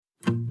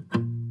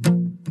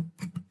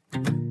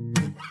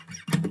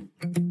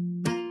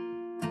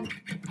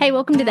Hey,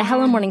 welcome to the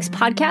Hello Mornings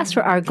podcast,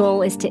 where our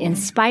goal is to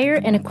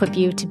inspire and equip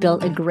you to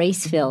build a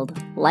grace-filled,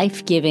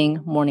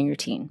 life-giving morning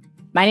routine.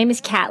 My name is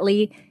Kat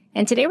Lee,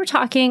 and today we're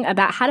talking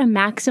about how to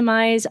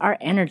maximize our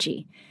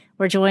energy.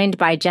 We're joined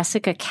by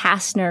Jessica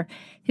Kastner,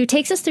 who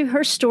takes us through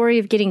her story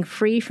of getting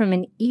free from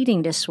an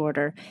eating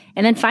disorder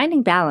and then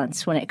finding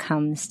balance when it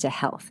comes to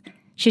health.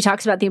 She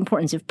talks about the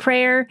importance of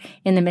prayer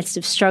in the midst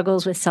of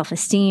struggles with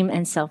self-esteem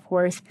and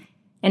self-worth,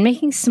 and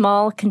making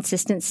small,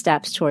 consistent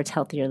steps towards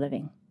healthier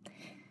living.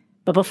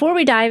 But before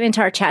we dive into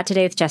our chat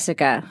today with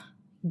Jessica,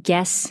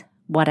 guess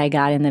what I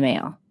got in the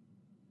mail?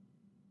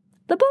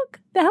 The book,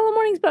 the Hello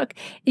Mornings book.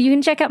 You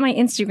can check out my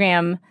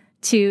Instagram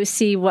to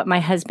see what my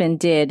husband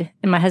did,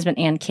 and my husband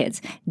and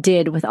kids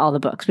did with all the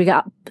books. We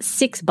got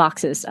 6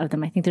 boxes of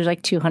them. I think there's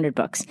like 200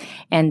 books.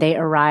 And they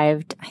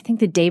arrived, I think,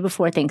 the day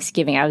before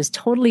Thanksgiving. I was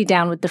totally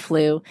down with the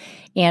flu.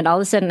 And all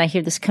of a sudden I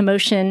hear this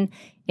commotion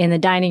in the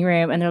dining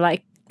room, and they're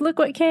like, look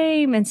what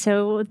came. And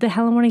so the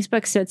Hello Mornings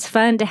book. So it's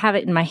fun to have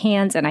it in my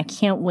hands, and I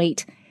can't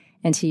wait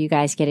until you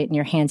guys get it in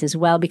your hands as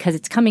well, because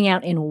it's coming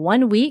out in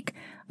 1 week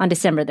on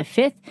December the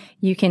 5th.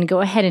 You can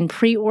go ahead and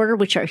pre-order,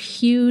 which are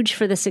huge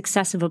for the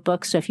success of a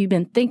book. So if you've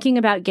been thinking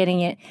about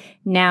getting it,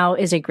 now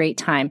is a great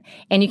time.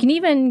 And you can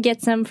even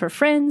get some for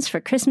friends, for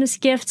Christmas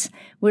gifts.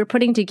 We're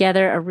putting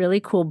together a really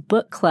cool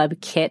book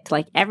club kit,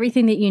 like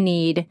everything that you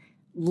need,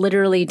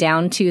 literally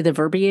down to the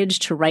verbiage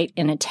to write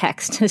in a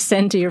text to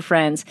send to your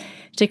friends,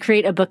 to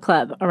create a book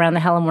club around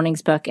the Hello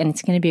Mornings book. And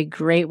it's going to be a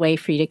great way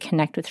for you to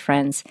connect with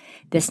friends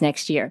this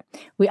next year.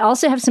 We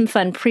also have some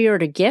fun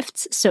pre-order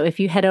gifts. So if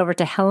you head over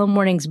to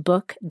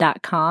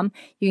hellomorningsbook.com,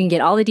 you can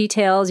get all the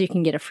details. You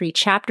can get a free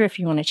chapter if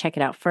you want to check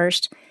it out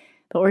first.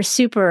 But we're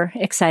super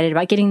excited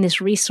about getting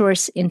this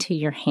resource into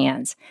your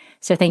hands.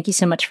 So thank you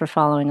so much for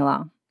following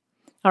along.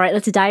 All right,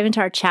 let's dive into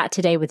our chat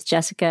today with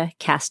Jessica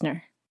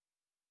Kastner.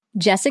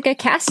 Jessica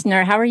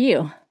Kastner, how are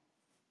you?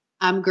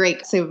 I'm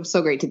great. So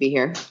great to be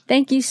here.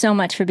 Thank you so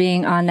much for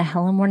being on the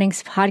Hello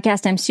Mornings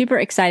podcast. I'm super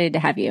excited to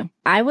have you.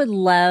 I would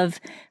love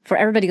for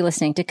everybody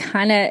listening to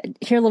kind of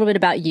hear a little bit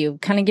about you,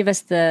 kind of give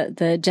us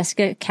the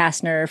Jessica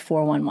Kastner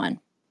 411.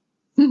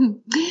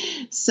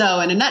 So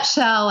in a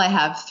nutshell, I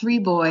have 3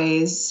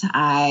 boys.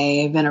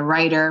 I've been a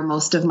writer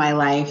most of my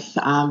life.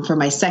 For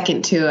my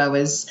second 2, I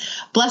was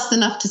blessed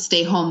enough to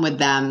stay home with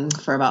them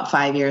for about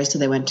 5 years till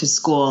they went to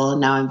school.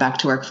 Now I'm back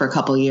to work for a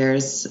couple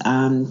years.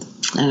 And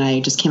I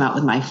just came out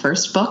with my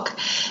first book.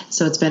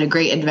 So it's been a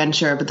great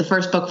adventure. But the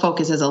first book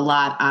focuses a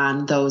lot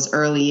on those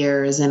early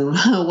years and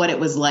what it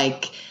was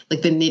like the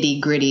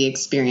nitty gritty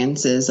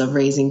experiences of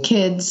raising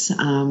kids,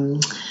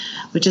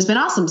 which has been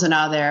awesome. So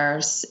now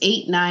they're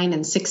 8, 9,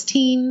 and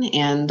 16,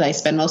 and I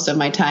spend most of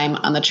my time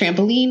on the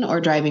trampoline or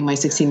driving my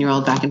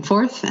 16-year-old back and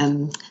forth,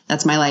 and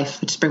that's my life.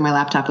 I just bring my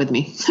laptop with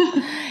me.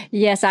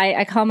 Yes,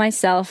 I call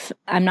myself,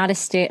 I'm not a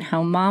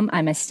stay-at-home mom,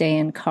 I'm a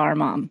stay-in-car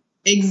mom.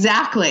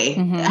 Exactly.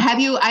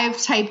 Mm-hmm.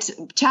 I've typed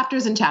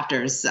chapters and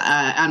chapters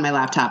on my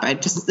laptop. I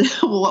just,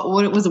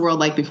 what was the world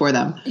like before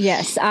them?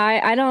 Yes.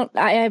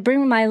 I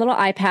bring my little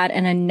iPad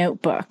and a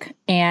notebook,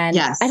 and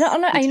yes, I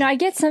don't know, I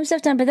get some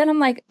stuff done, but then I'm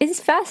like, it's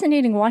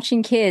fascinating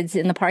watching kids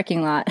in the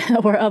parking lot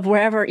or of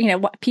wherever,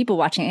 people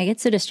watching. I get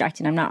so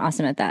distracted. I'm not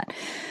awesome at that.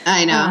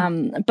 I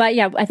know. But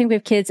yeah, I think we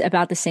have kids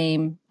about the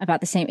same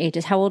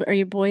ages. How old are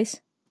your boys?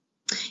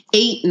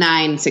 8,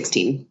 9,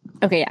 16.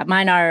 Okay, yeah.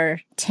 Mine are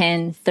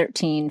 10,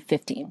 13,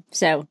 15.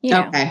 So,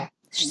 okay.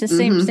 It's the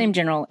same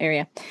general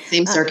area.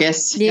 Same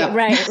circus. Yeah,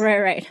 yep.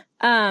 Right.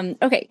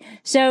 Okay,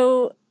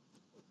 so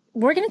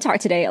we're going to talk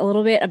today a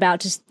little bit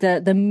about just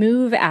the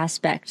move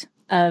aspect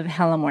of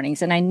Hello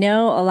Mornings. And I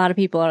know a lot of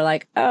people are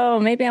like, oh,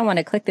 maybe I want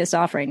to click this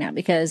off right now,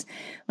 because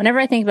whenever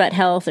I think about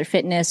health or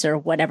fitness or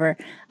whatever,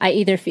 I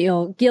either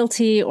feel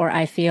guilty or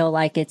I feel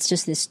like it's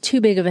just this too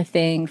big of a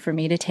thing for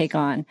me to take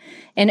on.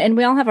 And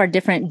we all have our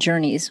different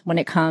journeys when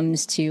it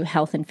comes to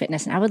health and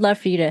fitness. And I would love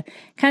for you to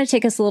kind of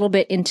take us a little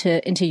bit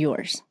into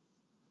yours.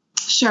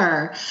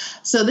 Sure.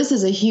 So this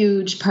is a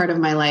huge part of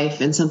my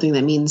life and something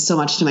that means so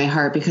much to my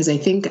heart, because I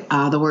think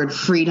the word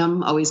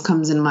freedom always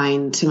comes to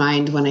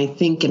mind when I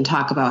think and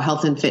talk about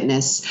health and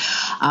fitness.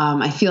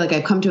 I feel like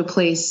I've come to a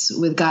place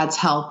with God's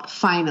help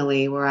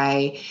finally where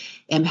I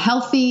am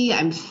healthy,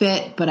 I'm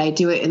fit, but I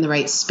do it in the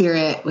right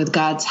spirit with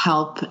God's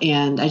help.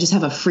 And I just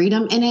have a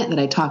freedom in it that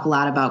I talk a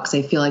lot about, because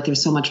I feel like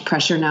there's so much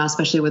pressure now,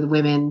 especially with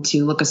women,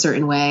 to look a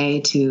certain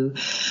way, to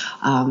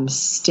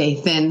stay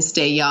thin,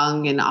 stay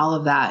young, and all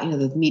of that.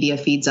 The media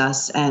feeds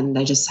us, and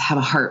I just have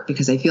a heart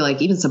because I feel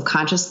like even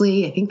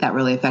subconsciously, I think that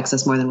really affects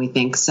us more than we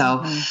think.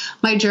 So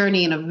my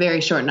journey in a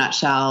very short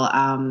nutshell,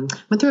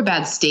 went through a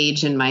bad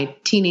stage in my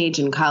teenage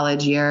and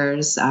college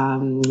years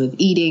with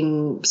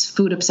eating,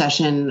 food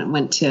obsession,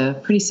 went to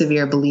pretty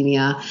severe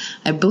bulimia.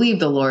 I believe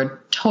the Lord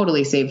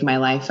totally saved my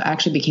life. I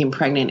actually became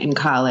pregnant in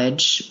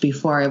college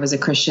before I was a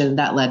Christian.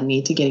 That led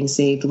me to getting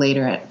saved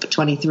later at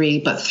 23.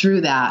 But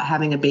through that,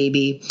 having a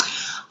baby,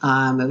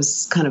 I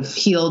was kind of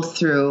healed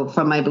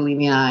from my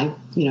bulimia.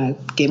 I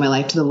gave my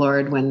life to the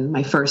Lord when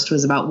my first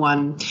was about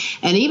 1.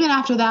 And even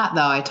after that,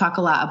 though, I talk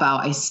a lot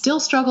about, I still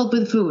struggled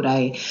with food.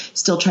 I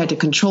still tried to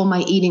control my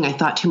eating. I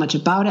thought too much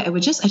about it. I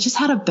just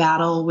had a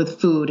battle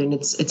with food, and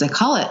I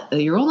call it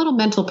your own little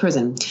mental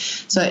prison.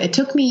 So it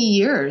took me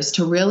years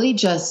to really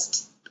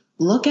just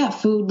look at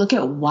food, look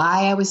at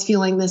why I was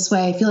feeling this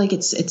way. I feel like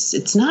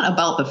it's not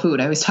about the food.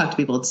 I always talk to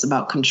people, it's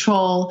about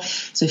control.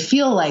 So I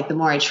feel like the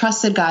more I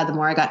trusted God, the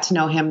more I got to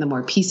know him, the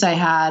more peace I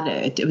had.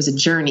 It was a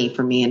journey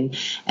for me.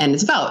 And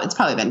it's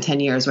probably been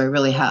 10 years where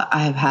I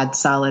have had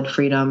solid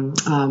freedom.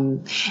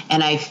 And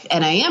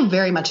I am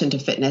very much into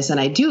fitness, and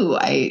I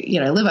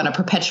live on a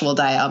perpetual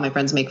diet. All my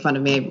friends make fun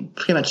of me.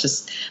 Pretty much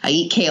I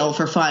eat kale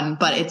for fun,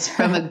 but it's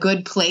from a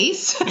good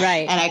place.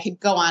 Right. And I could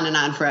go on and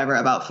on forever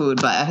about food.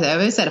 But I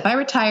always said, if I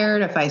retired,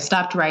 if I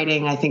stopped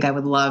writing, I think I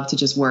would love to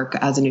just work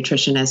as a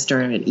nutritionist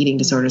or an eating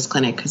disorders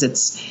clinic, because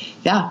it's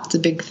a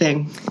big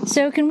thing.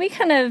 So can we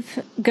kind of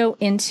go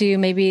into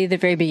maybe the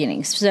very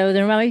beginnings? So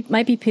there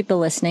might be people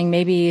listening,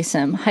 maybe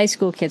some high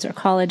school kids or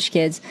college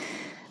kids.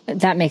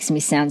 That makes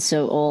me sound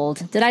so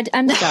old.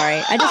 I'm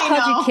sorry. I just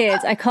called you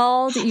kids. I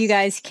called you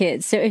guys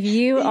kids. So if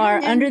you are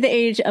under the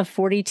age of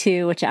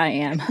 42, which I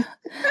am,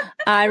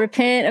 I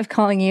repent of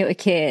calling you a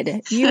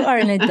kid. You are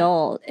an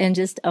adult, and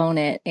just own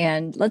it.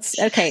 And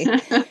okay.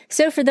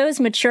 So for those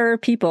mature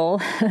people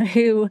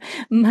who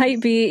might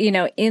be,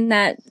 in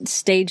that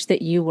stage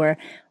that you were,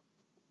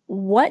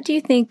 what do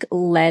you think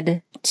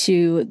led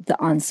to the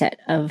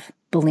onset of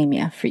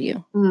bulimia for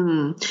you?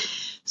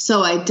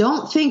 So I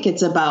don't think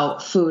it's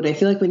about food. I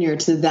feel like when you're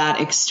to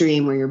that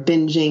extreme where you're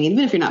binging, even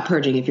if you're not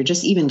purging, if you're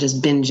just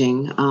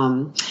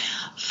binging,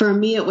 for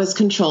me, it was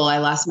control. I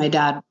lost my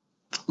dad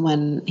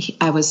when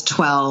I was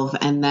 12,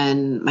 and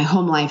then my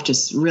home life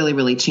just really,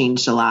 really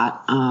changed a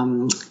lot.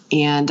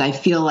 And I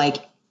feel like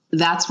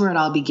that's where it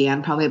all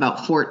began, probably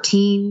about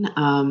 14.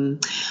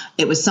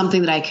 It was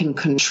something that I can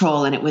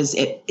control, and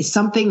it's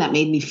something that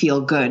made me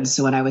feel good.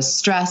 So when I was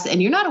stressed,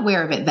 and you're not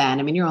aware of it then,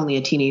 I mean, you're only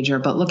a teenager,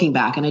 but looking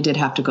back, and I did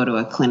have to go to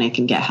a clinic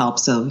and get help.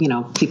 So,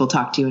 people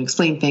talk to you and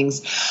explain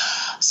things.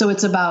 So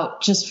it's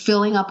about just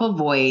filling up a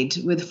void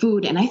with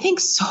food. And I think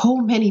so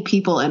many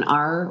people in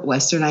our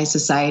westernized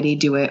society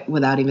do it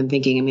without even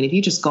thinking. I mean, if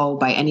you just go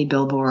by any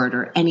billboard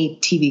or any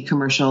TV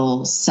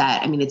commercial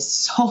set, I mean, it's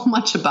so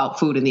much about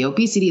food and the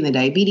obesity and the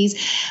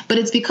diabetes, but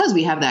it's because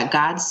we have that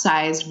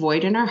God-sized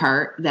void in our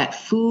heart that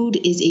food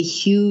is a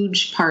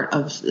huge part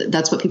of.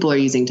 That's what people are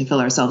using to fill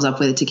ourselves up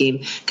with, to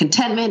gain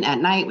contentment at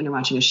night when you're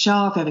watching a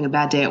show, if you're having a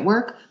bad day at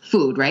work.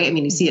 Food, right? I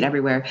mean, you see it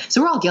everywhere.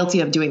 So we're all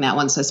guilty of doing that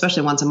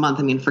especially once a month.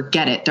 I mean,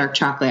 forget it. Dark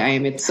chocolate.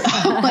 It's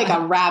like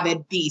a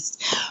rabid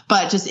beast.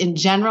 But just in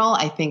general,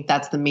 I think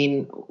that's the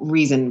main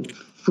reason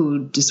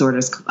food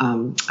disorders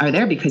are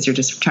there, because you're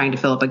just trying to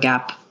fill up a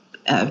gap,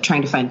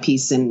 trying to find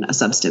peace in a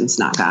substance,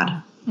 not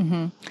God.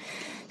 Mm-hmm.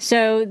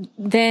 So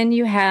then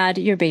you had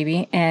your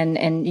baby,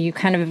 and you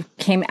kind of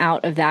came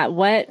out of that.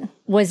 What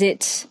was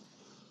it?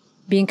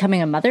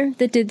 Becoming a mother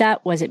that did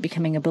that? Was it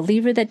becoming a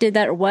believer that did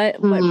that? Or what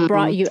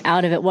brought you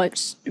out of it?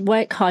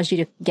 What caused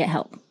you to get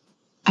help?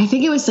 I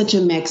think it was such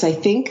a mix. I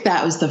think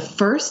that was the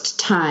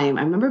first time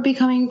I remember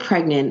becoming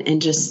pregnant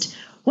and just,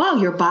 wow,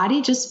 your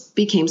body just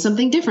became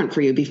something different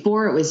for you.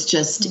 Before, it was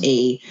just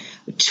a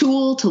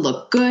tool to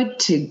look good,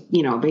 to,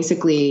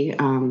 basically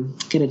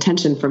get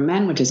attention from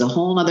men, which is a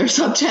whole other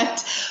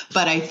subject.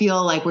 But I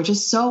feel like we're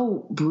just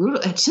so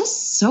brutal. It's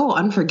just so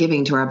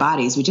unforgiving to our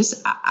bodies.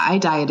 I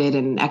dieted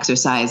and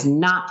exercised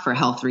not for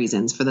health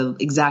reasons, for the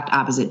exact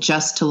opposite,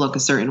 just to look a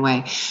certain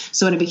way.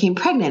 So when I became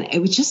pregnant, I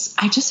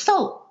just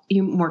felt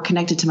more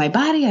connected to my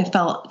body. I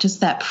felt just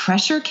that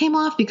pressure came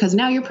off, because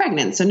now you're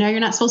pregnant. So now you're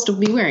not supposed to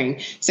be wearing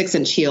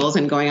 6-inch heels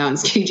and going out in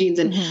skinny jeans.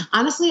 And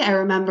honestly, I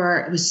remember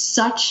it was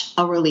such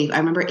a relief. I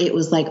remember it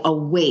was like a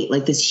weight,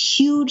 like this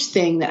huge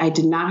thing that I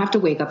did not have to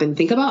wake up and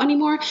think about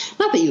anymore.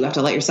 Not that you have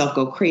to let yourself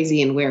go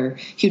crazy and wear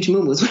huge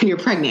muumuus when you're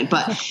pregnant,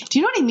 but do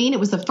you know what I mean? It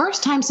was the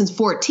first time since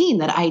 14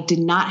 that I did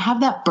not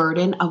have that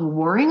burden of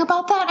worrying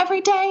about that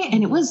every day.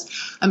 And it was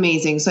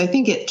amazing. So I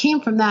think it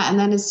came from that. And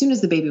then as soon as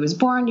the baby was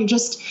born,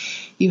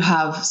 you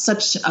have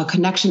such a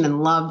connection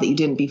and love that you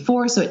didn't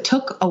before. So it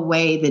took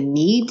away the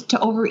need to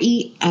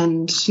overeat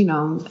and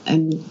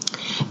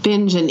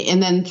binge.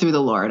 And then through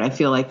the Lord, I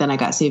feel like then I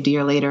got saved a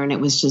year later, and it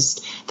was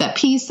just that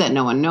peace that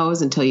no one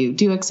knows until you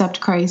do accept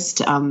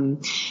Christ.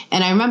 And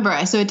I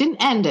remember, so it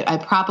didn't end. I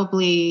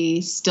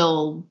probably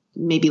still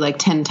maybe like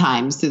 10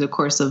 times through the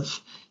course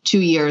of 2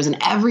 years. And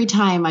every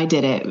time I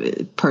did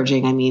it,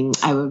 purging, I mean,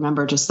 I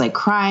remember just like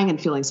crying and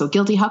feeling so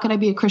guilty. How can I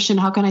be a Christian?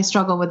 How can I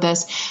struggle with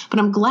this? But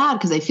I'm glad,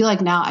 because I feel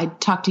like now I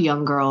talk to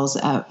young girls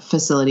at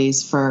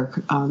facilities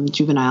for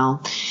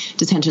juvenile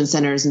detention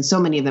centers, and so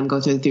many of them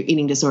go through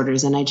eating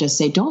disorders. And I just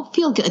say, don't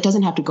feel, it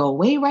doesn't have to go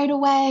away right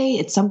away.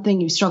 It's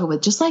something you struggle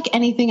with just like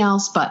anything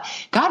else, but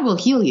God will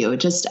heal you.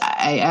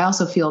 I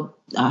also feel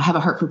have a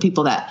heart for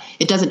people that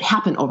it doesn't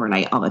happen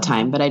overnight all the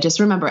time. But I just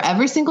remember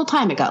every single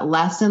time it got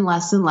less and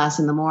less and less.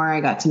 And the more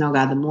I got to know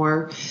God, the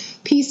more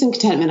peace and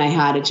contentment I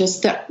had. It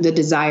just, the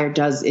desire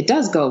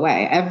does go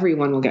away.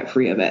 Everyone will get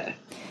free of it.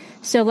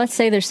 So let's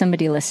say there's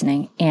somebody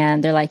listening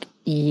and they're like,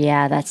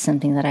 yeah, that's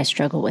something that I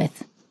struggle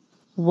with.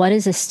 What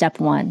is a step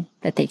one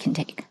that they can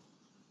take?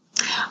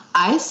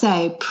 I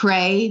say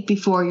pray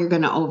before you're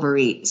going to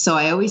overeat. So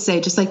I always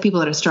say, just like people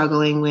that are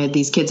struggling with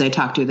these kids I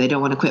talk to, they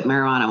don't want to quit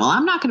marijuana. Well,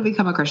 I'm not going to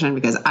become a Christian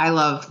because I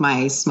love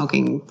my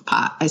smoking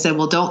pot. I said,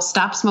 well, don't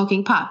stop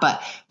smoking pot,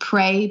 but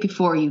pray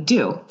before you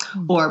do,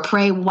 or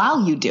pray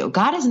while you do.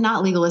 God is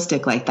not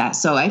legalistic like that.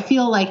 So I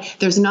feel like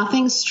there's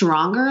nothing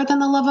stronger than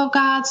the love of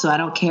God. So I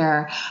don't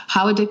care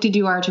how addicted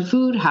you are to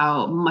food,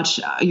 how much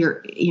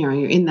you're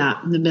in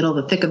the middle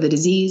of the thick of the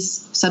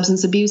disease,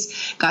 substance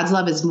abuse. God's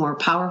love is more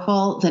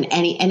powerful than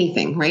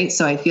anything, right?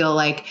 So I feel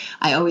like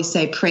I always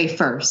say pray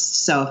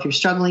first. So if you're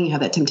struggling, you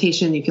have that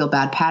temptation, you feel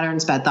bad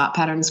thought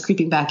patterns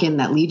creeping back in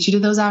that leads you to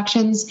those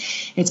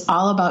actions. It's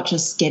all about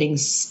just getting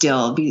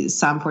still.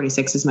 Psalm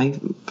 46 is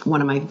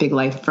one of my big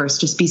life verse.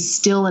 Just be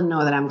still and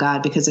know that I'm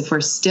God. Because if we're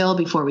still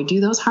before we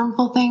do those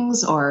harmful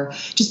things, or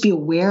just be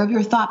aware of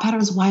your thought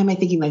patterns, why am I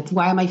thinking like,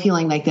 why am I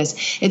feeling like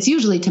this? It's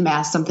usually to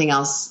mask something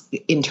else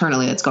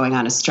internally that's going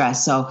on as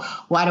stress. So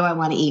why do I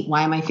want to eat?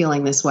 Why am I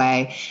feeling this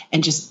way?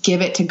 And just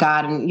give it to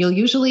God. And you'll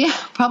usually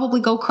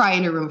probably go cry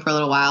in your room for a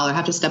little while, or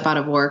have to step out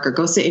of work, or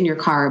go sit in your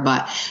car.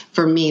 But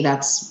for me,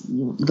 that's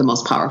the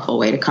most powerful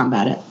way to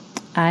combat it.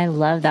 I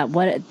love that.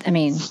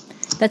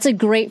 That's a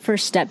great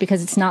first step,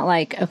 because it's not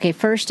like, okay,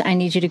 first I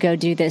need you to go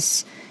do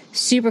this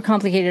super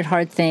complicated,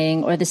 hard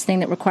thing, or this thing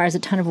that requires a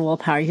ton of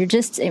willpower.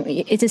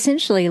 It's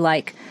essentially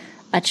like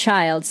a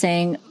child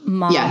saying,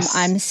 Mom, yes,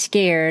 I'm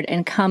scared,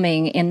 and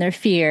coming in their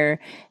fear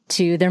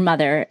to their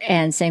mother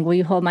and saying, will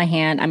you hold my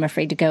hand? I'm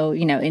afraid to go,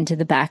 into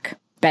the back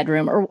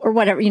bedroom or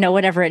whatever,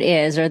 whatever it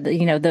is, or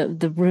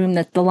the room,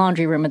 that the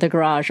laundry room or the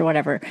garage or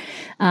whatever.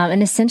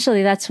 And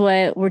essentially that's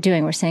what we're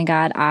doing. We're saying,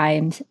 God,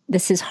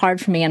 this is hard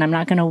for me, and I'm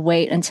not going to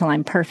wait until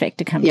I'm perfect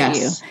to come to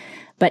you.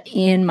 But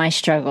in my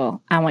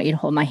struggle, I want you to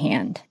hold my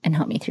hand and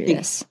help me through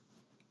this.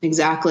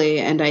 Exactly.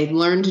 And I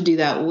learned to do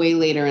that way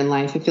later in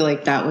life. I feel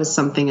like that was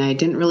something I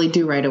didn't really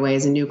do right away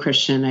as a new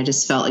Christian. I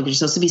just felt like you're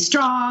supposed to be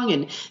strong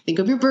and think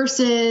of your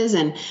verses.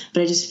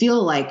 But I just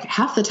feel like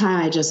half the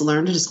time I just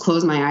learned to just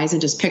close my eyes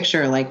and just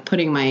picture like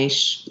putting my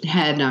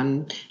head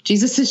on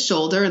Jesus's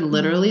shoulder and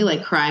literally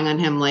like crying on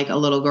him like a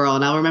little girl.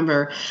 And I'll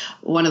remember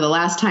one of the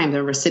last times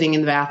I was sitting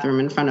in the bathroom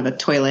in front of a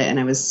toilet,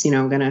 and I was,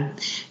 going to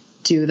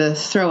do the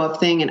throw up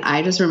thing. And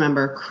I just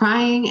remember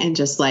crying and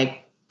just like,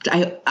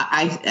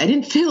 I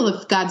didn't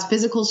feel God's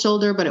physical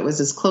shoulder, but it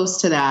was as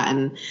close to that.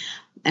 And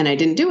I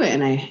didn't do it.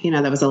 And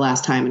that was the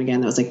last time. And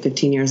again, that was like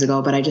 15 years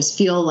ago, but I just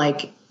feel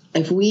like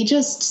if we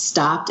just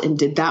stopped and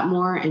did that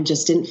more and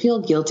just didn't feel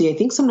guilty, I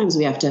think sometimes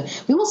we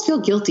almost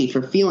feel guilty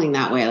for feeling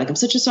that way. Like, I'm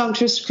such a strong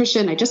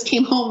Christian. I just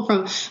came home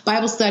from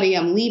Bible study.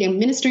 I'm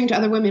ministering to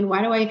other women.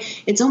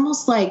 It's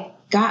almost like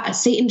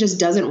Satan just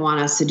doesn't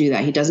want us to do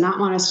that. He does not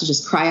want us to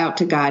just cry out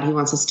to God. He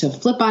wants us to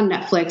flip on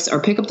Netflix or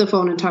pick up the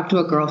phone and talk to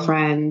a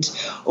girlfriend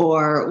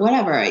or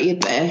whatever,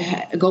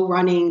 go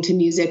running to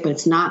music, but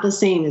it's not the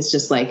same as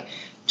just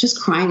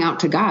crying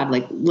out to God,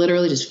 like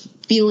literally just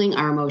feeling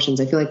our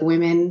emotions. I feel like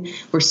women,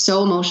 we're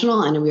so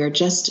emotional and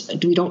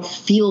we don't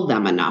feel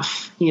them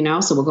enough,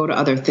 so we'll go to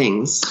other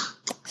things.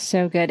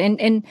 So good.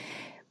 And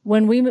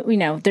when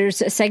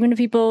there's a segment of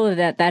people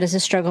that is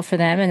a struggle for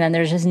them, and then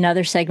there's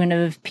another segment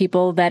of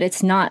people that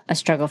it's not a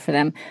struggle for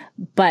them,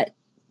 but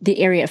the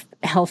area of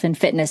health and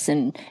fitness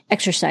and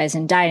exercise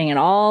and dieting and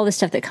all the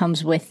stuff that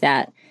comes with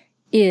that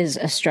is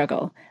a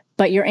struggle.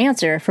 But your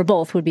answer for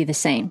both would be the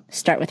same.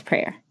 Start with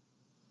prayer.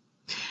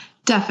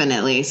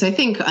 Definitely. So I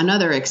think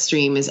another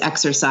extreme is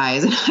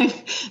exercise. And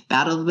I've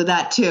battled with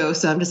that too.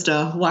 So I'm just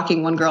a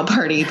walking one girl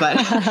party. But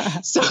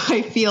so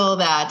I feel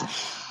that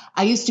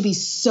I used to be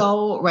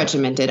so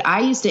regimented.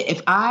 I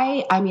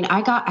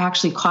got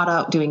actually caught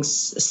out doing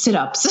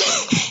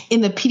sit-ups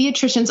in the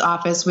pediatrician's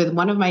office with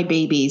one of my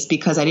babies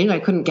because I knew I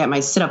couldn't get my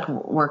sit-up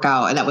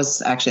workout. And that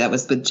was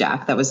with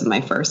Jack. That was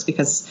my first,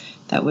 because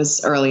that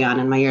was early on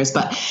in my years.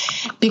 But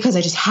because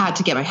I just had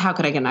to how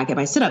could I not get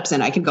my sit-ups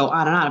in? I could go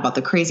on and on about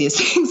the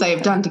craziest things I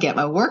have done to get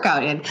my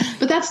workout in.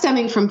 But that's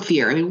stemming from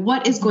fear. I mean,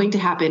 what is going to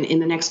happen in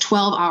the next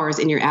 12 hours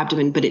in your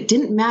abdomen? But it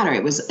didn't matter.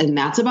 And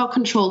that's about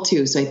control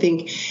too. So I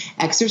think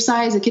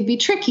exercise, it could be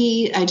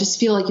tricky. I just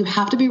feel like you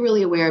have to be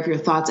really aware of your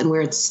thoughts and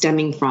where it's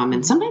stemming from.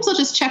 And sometimes I'll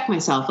just check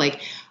myself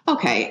like,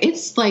 okay,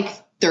 it's like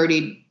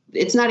 30.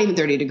 It's not even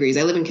 30 degrees.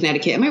 I live in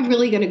Connecticut. Am I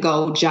really going to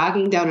go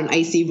jogging down an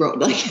icy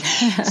road?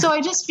 So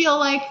I just feel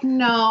like,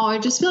 no, I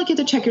just feel like you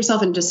have to check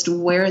yourself and just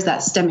where is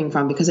that stemming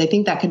from? Because I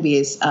think that could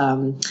be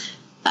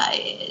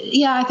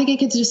I think it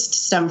could just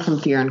stem from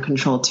fear and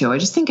control too. I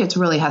just think it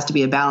really has to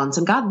be a balance,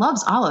 and God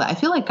loves all of that.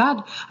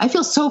 I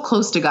feel so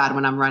close to God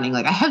when I'm running.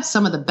 Like I have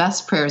some of the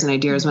best prayers and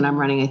ideas when I'm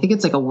running. I think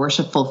it's like a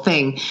worshipful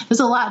thing.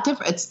 There's a lot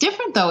different. It's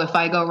different though if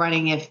I go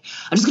running, if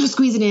I'm just going to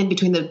squeeze it in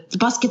between the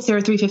bus gets there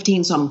at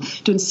 3:15. So I'm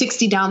doing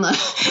 60 down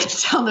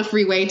the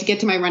freeway to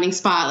get to my running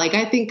spot. Like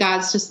I think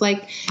God's just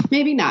like,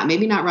 maybe not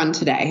run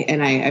today.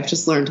 And I've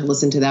just learned to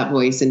listen to that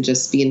voice and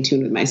just be in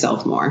tune with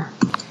myself more.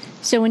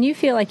 So when you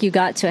feel like you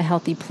got to a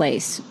healthy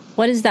place,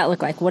 what does that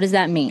look like? What does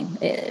that mean?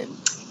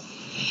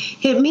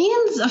 It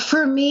means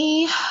for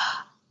me,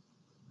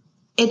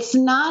 it's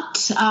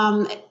not,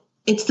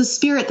 it's the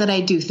spirit that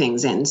I do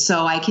things in.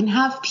 So I can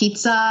have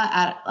pizza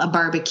at a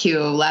barbecue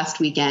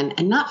last weekend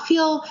and not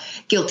feel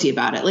guilty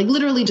about it. Like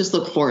literally just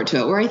look forward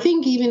to it. Where I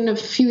think even a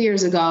few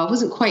years ago, I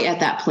wasn't quite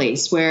at that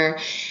place where,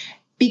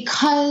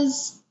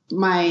 because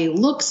my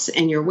looks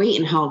and your weight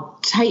and how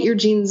tight your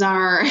jeans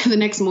are the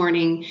next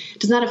morning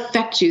does not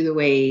affect you the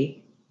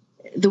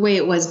way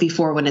it was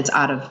before when it's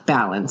out of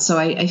balance. So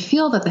I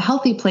feel that the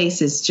healthy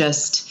place is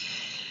just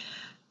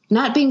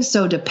not being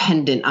so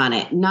dependent on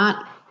it,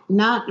 not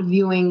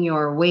viewing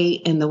your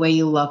weight and the way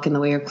you look and the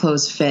way your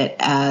clothes fit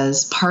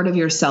as part of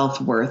your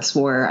self-worth,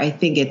 where I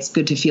think it's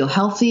good to feel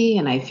healthy.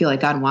 And I feel like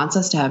God wants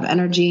us to have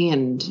energy,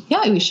 and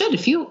yeah, we should.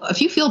 If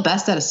you feel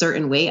best at a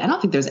certain weight, I don't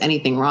think there's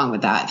anything wrong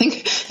with that. I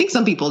think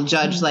some people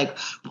judge like,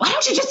 why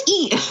don't you just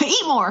eat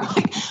more?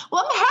 Like,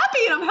 well, I'm happy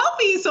and I'm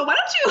healthy. So why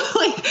don't you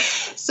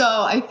so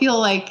I feel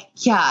like,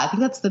 yeah, I think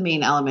that's the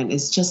main element,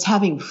 is just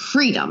having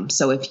freedom.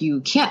 So if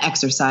you can't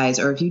exercise,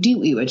 or if you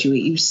do eat what you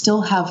eat, you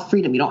still have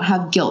freedom. You don't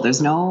have guilt.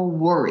 There's no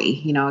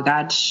worry.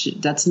 God,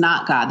 that's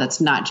not God. That's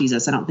not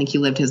Jesus. I don't think he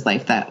lived his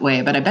life that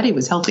way, but I bet he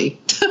was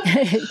healthy.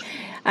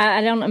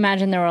 I don't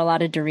imagine there were a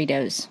lot of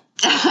Doritos.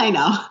 I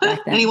know.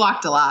 And he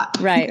walked a lot.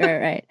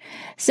 Right.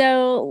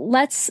 So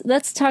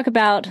let's talk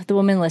about the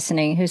woman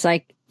listening who's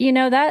like,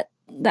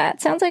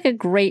 that sounds like a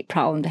great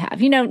problem to have.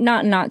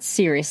 Not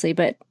seriously,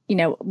 but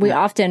we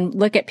often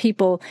look at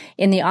people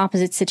in the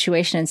opposite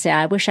situation and say,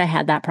 I wish I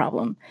had that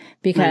problem,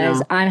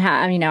 because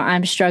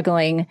I'm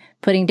struggling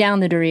putting down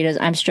the Doritos.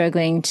 I'm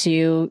struggling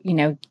to,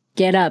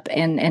 get up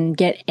and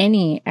get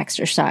any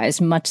exercise,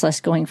 much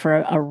less going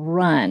for a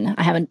run.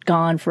 I haven't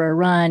gone for a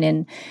run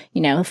in,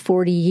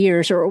 40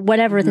 years or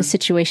whatever the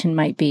situation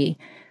might be.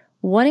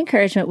 What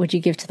encouragement would you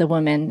give to the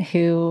woman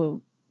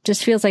who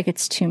just feels like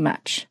it's too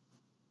much?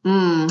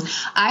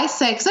 I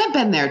say, because I've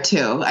been there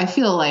too. I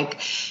feel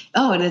like,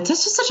 and it's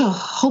just such a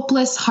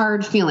hopeless,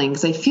 hard feeling,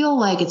 because I feel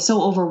like it's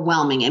so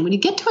overwhelming. And when you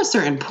get to a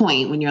certain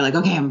point, when you're like,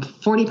 okay, I'm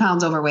 40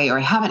 pounds overweight, or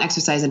I haven't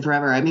exercised in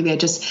forever, or maybe I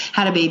just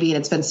had a baby and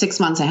it's been 6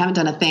 months, I haven't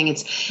done a thing.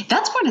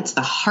 That's when it's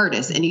the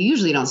hardest. And you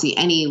usually don't see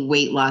any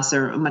weight loss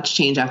or much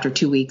change after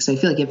 2 weeks. So I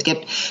feel like you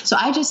have to so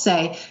I just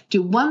say,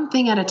 do one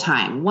thing at a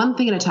time.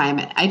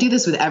 I do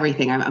this with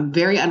everything. I'm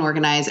very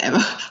unorganized. I have a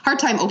hard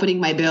time opening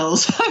my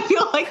bills. I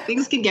feel like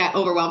things can get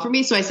overwhelmed for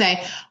me. So I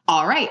say,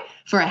 all right,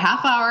 for a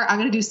half hour, I'm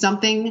going to do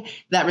something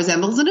that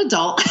resembles an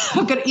adult.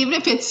 I'm going to, even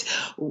if it's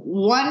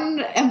one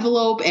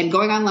envelope and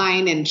going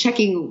online and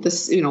checking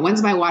this,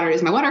 when's my water?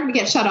 Is my water going to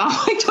get shut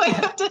off? Like, do I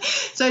have to?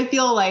 So I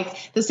feel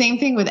like the same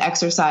thing with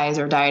exercise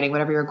or dieting,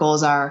 whatever your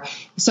goals are.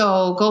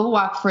 So go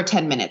walk for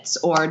 10 minutes,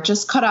 or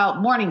just cut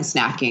out morning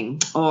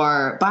snacking,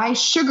 or buy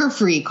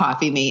sugar-free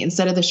coffee mate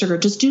instead of the sugar.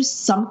 Just do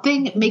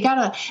something,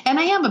 and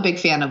I am a big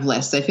fan of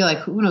lists. I feel like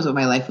who knows what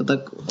my life would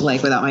look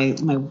like without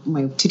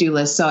my to-do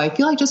list. So I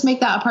feel like just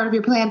make that a part of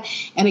your plan.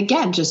 And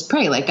again, just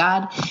pray, like,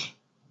 God,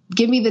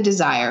 give me the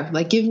desire,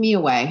 like, give me a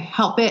way,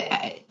 help it.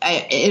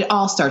 It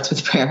all starts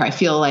with prayer, I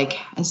feel like.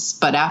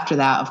 But after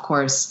that, of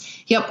course,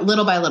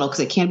 little by little, because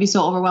it can be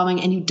so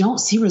overwhelming and you don't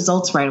see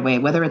results right away,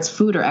 whether it's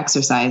food or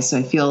exercise. So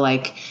I feel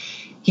like,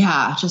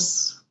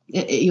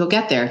 you'll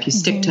get there if you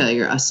stick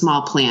to a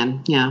small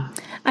plan. Yeah.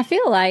 I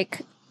feel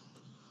like,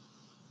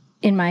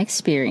 in my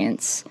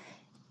experience,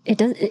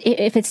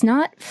 if it's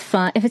not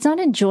fun, if it's not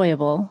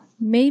enjoyable,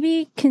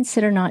 maybe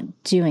consider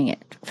not doing it.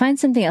 Find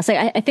something else.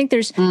 Like, I think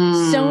there's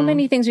so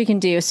many things we can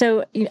do.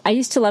 So I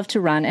used to love to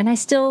run, and I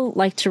still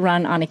like to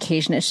run on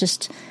occasion. It's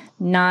just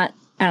not,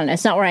 I don't know,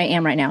 it's not where I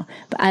am right now.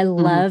 But I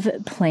love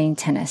playing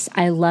tennis.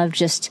 I love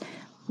just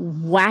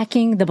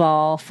whacking the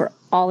ball for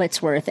all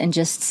it's worth and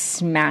just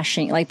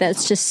smashing. Like,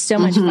 that's just so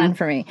much fun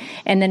for me.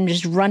 And then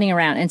just running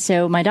around. And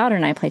so my daughter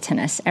and I play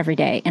tennis every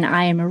day, and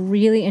I am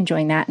really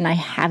enjoying that. And I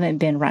haven't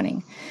been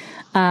running.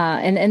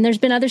 And there's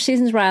been other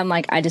seasons where I'm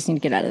like, I just need to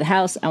get out of the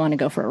house. I want to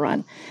go for a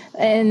run.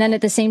 And then at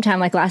the same time,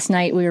 like last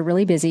night, we were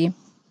really busy.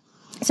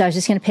 So I was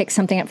just going to pick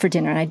something up for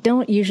dinner. And I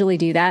don't usually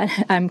do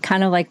that. I'm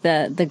kind of like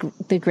the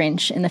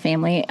Grinch in the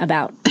family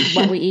about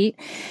what we eat.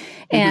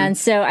 And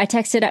so I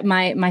texted up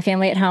my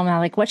family at home. And I'm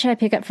like, what should I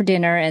pick up for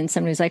dinner? And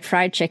somebody was like,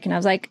 fried chicken. I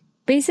was like,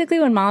 basically,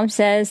 when mom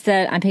says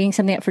that I'm picking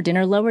something up for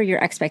dinner, lower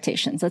your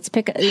expectations. Let's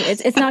pick,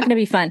 it's not going to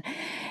be fun.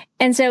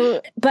 And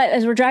so, but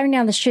as we're driving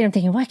down the street, I'm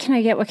thinking, what can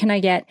I get? What can I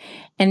get?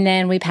 And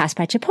then we pass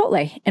by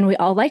Chipotle, and we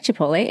all like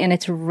Chipotle, and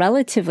it's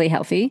relatively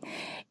healthy.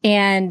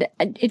 And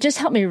it just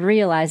helped me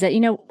realize that,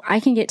 I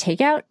can get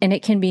takeout, and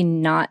it can be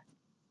not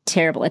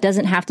terrible. It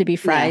doesn't have to be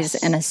fries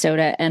and a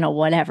soda and a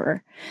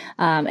whatever.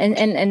 And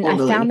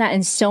totally. I found that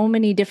in so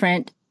many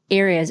different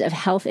areas of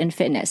health and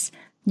fitness.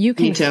 You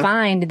can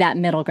find that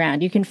middle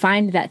ground. You can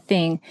find that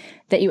thing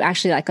that you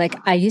actually like. Like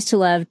I used to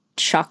love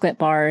chocolate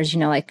bars,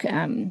 like, I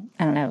don't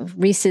know,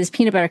 Reese's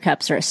peanut butter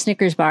cups or a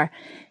Snickers bar.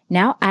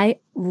 Now I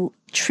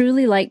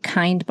truly like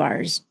Kind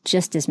bars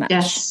just as much.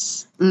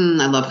 Yes. I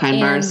love Kind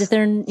bars.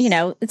 And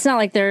they're, it's not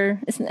like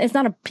it's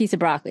not a piece of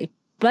broccoli,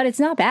 but it's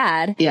not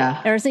bad.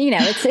 Yeah. Or,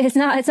 it's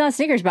not a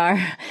Snickers bar.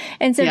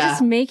 And so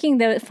just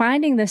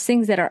finding those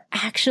things that are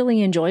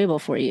actually enjoyable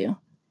for you.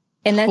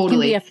 And that can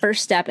be a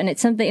first step, and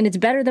it's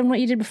better than what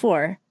you did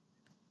before.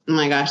 Oh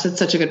my gosh, that's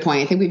such a good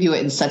point. I think we view it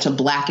in such a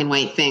black and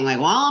white thing. Like,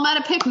 well, I'm at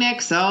a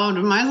picnic, so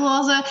might as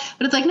well.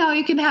 But it's like, no,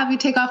 you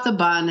take off the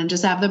bun and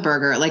just have the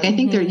burger. Like, I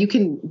think you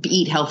can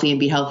eat healthy and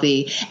be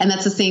healthy. And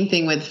that's the same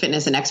thing with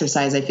fitness and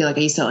exercise. I feel like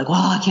I used to well,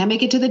 I can't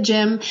make it to the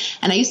gym.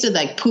 And I used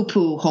to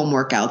poo-poo home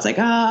workouts. Like,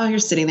 oh, you're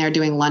sitting there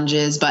doing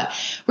lunges. But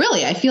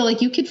really, I feel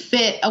like you could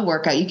fit a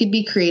workout. You could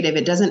be creative.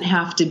 It doesn't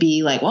have to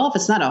be like, well, if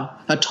it's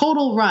not a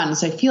total run.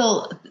 So I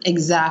feel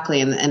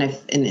exactly, and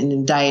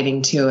in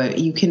dieting too,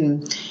 you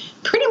can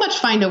pretty much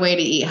find a way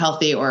to eat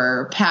healthy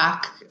or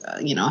pack,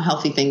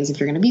 healthy things if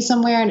you're going to be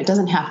somewhere. And it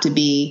doesn't have to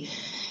be,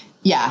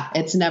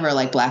 it's never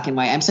like black and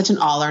white. I'm such an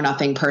all or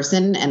nothing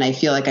person. And I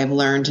feel like I've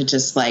learned to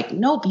just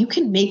nope, you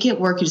can make it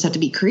work. You just have to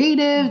be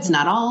creative. It's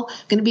not all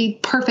going to be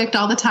perfect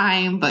all the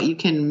time, but you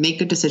can make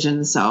good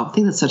decisions. So I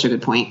think that's such a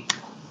good point.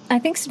 I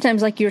think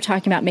sometimes, like you were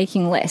talking about,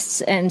 making lists,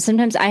 and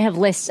sometimes I have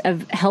lists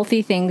of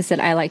healthy things that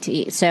I like to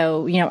eat.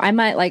 So, I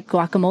might like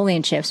guacamole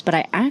and chips, but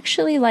I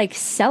actually like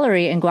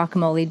celery and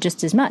guacamole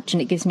just as much,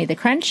 and it gives me the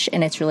crunch,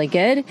 and it's really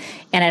good,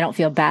 and I don't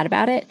feel bad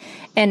about it.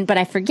 But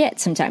I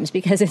forget sometimes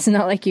because it's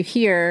not like you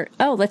hear,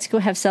 oh, let's go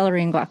have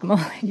celery and guacamole,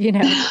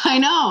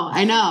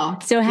 I know.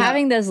 So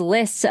having those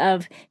lists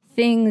of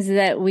things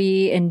that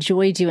we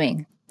enjoy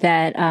doing,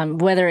 that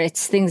whether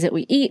it's things that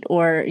we eat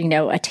or,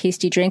 a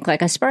tasty drink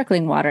like a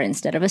sparkling water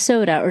instead of a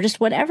soda, or just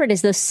whatever it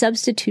is, those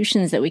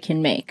substitutions that we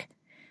can make.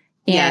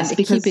 And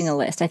keeping a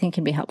list, I think,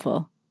 can be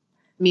helpful.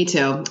 Me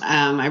too.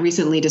 I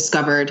recently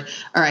discovered,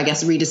 or I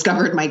guess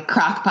rediscovered, my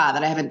crock pot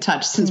that I haven't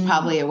touched since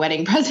probably a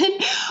wedding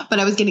present. But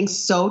I was getting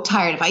so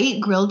tired. If I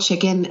eat grilled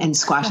chicken and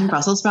squash and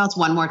Brussels sprouts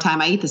one more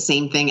time, I eat the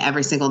same thing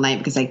every single night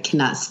because I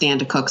cannot stand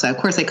to cook. So of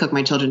course I cook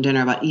my children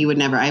dinner, but you would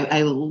never.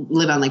 I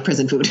live on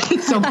prison food.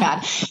 It's so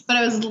bad. But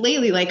I was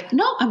lately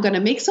no, I'm going to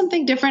make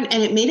something different,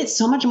 and it made it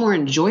so much more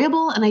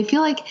enjoyable. And I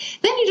feel like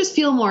then you just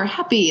feel more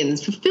happy and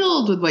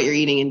fulfilled with what you're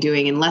eating and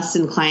doing, and less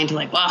inclined to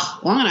well,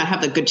 I'm going to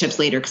have the good chips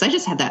later because I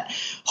just had that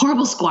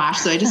horrible squash.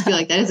 So I just feel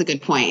like that is a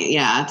good point.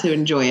 Yeah. To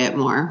enjoy it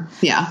more.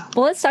 Yeah.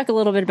 Well, let's talk a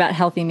little bit about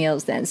healthy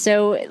meals then.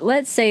 So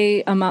let's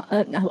say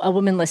a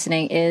woman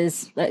listening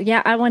is,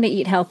 I want to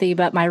eat healthy,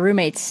 but my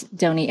roommates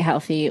don't eat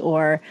healthy,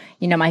 or,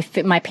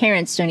 my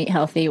parents don't eat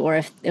healthy,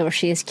 or if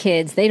she has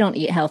kids, they don't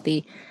eat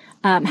healthy.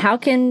 How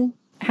can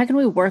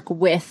we work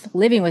with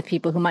living with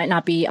people who might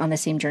not be on the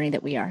same journey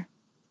that we are?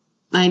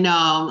 I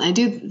know. I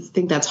do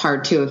think that's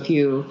hard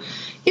too.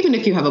 Even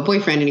if you have a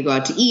boyfriend and you go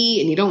out to eat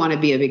and you don't want to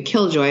be a big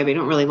killjoy, but you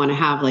don't really want to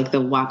have the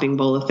whopping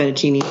bowl of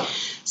fettuccine.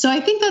 So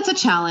I think that's a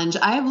challenge.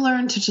 I've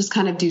learned to just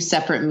kind of do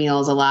separate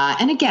meals a lot.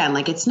 And again,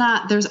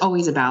 there's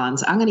always a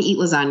balance. I'm going to eat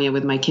lasagna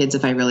with my kids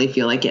if I really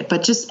feel like it.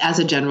 But just as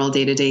a general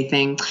day-to-day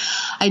thing,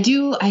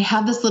 I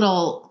have this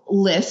little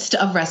list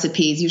of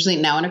recipes, usually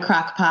now in a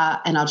crock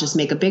pot, and I'll just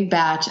make a big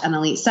batch and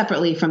I'll eat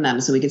separately from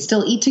them so we could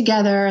still eat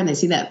together. And they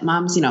see that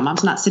mom's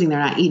not sitting there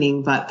not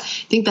eating, but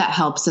I think that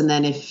helps. And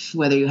then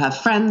whether you have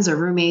friends or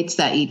roommates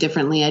that eat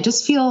differently, I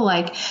just feel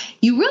like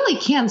you really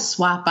can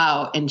swap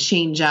out and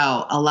change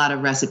out a lot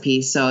of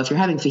recipes. So if you're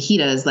having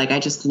fajitas,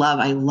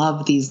 I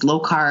love these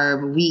low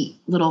carb wheat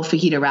little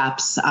fajita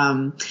wraps.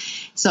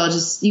 So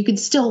you could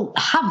still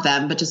have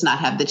them, but just not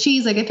have the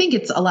cheese. I think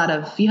it's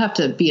you have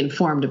to be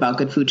informed about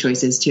good food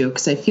choices too.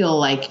 Cause I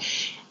feel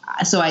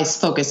so I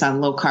focus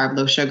on low carb,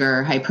 low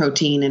sugar, high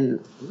protein,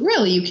 and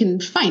really you can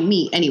find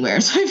meat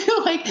anywhere. So I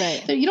feel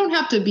that you don't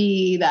have to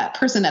be that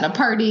person at a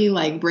party,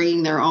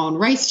 bringing their own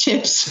rice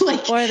chips,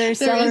 or their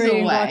celery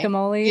and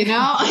guacamole,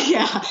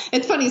 Yeah.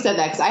 It's funny you said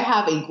that because I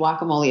have a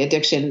guacamole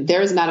addiction.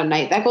 There is not a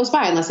night that goes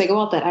by unless I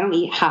go out that I don't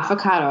eat half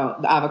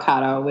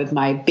avocado with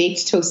my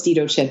baked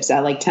Tostito chips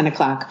at 10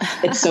 o'clock.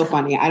 It's so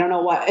funny. I don't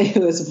know what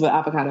it was with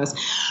avocados.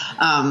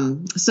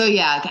 So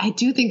yeah, I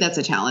do think that's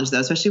a challenge though,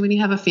 especially when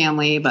you have a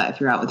family, but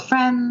if you're out with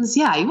friends,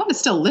 you want to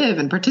still live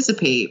and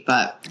participate,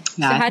 but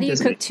so how do you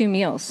cook 2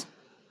 meals,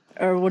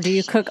 or do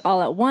you cook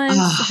all at once?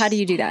 How do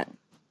you do that?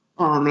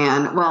 Oh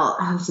man. Well,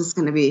 this is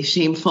going to be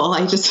shameful.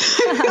 I just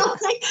feel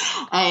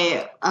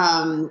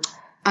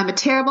I'm a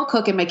terrible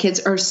cook, and my kids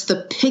are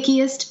the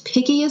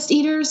pickiest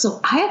eaters. So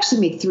I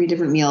actually make 3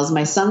 different meals.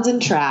 My son's in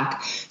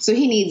track, so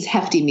he needs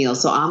hefty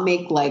meals. So I'll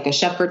make like a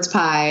shepherd's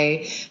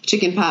pie,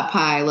 chicken pot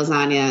pie,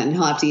 lasagna, and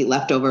he'll have to eat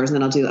leftovers.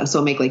 And then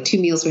I'll make like 2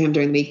 meals for him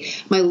during the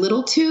week. My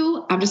little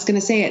 2, I'm just going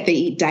to say it, they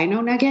eat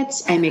dino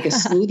nuggets. I make a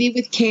smoothie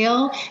with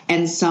kale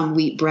and some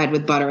wheat bread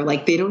with butter.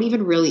 Like, they don't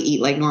even really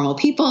eat like normal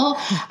people.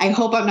 I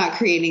hope I'm not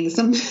creating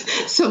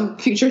some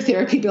future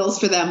therapy bills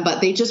for them, but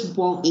they just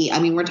won't eat. I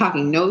mean, we're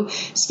talking no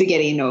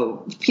spaghetti,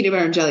 no peanut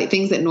butter and jelly,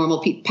 things that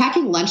normal people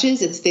packing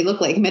lunches. They look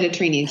like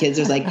Mediterranean kids.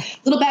 There's like a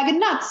little bag of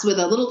nuts with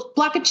a little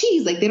block of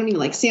cheese. Like, they don't even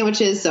like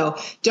sandwiches. So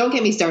don't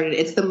get me started.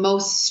 It's the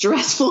most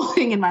stressful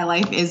thing in my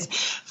life is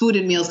food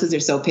and meals, because they're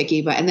so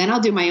picky. And then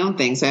I'll do my own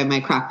thing. So I have my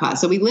crock pot.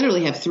 So we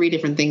literally have 3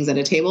 different things at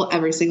a table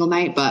every single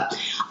night. But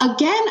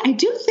again, I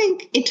do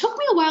think it took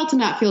me a while to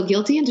not feel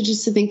guilty and to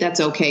think that's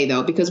okay,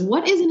 though, because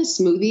what is in a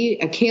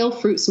smoothie, a kale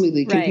fruit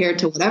smoothie, compared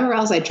to whatever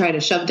else I try to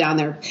shove down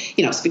there,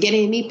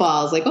 spaghetti and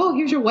meatballs, like, oh,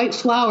 here's your white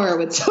flour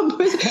with some.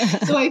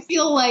 So I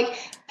feel like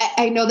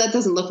I know that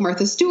doesn't look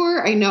Martha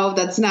Stewart. I know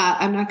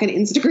I'm not going to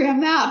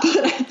Instagram that,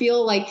 but I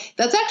feel like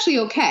that's actually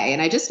okay.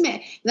 And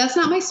that's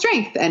not my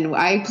strength. And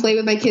I play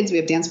with my kids. We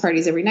have dance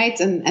parties every night,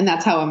 and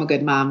that's how I'm a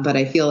good mom. But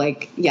I feel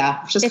like,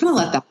 just going to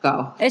let that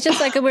go. It's just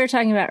like we were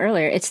talking about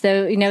earlier. It's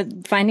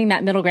finding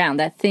that middle ground,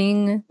 that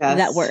thing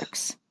that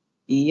works.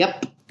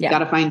 Yep. Got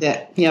to find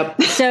it.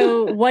 Yep.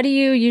 So what do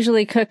you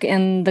usually cook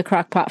in the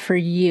crock pot for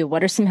you?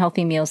 What are some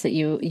healthy meals that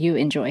you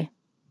enjoy?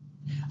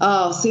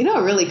 Oh, so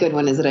a really good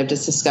one is that I've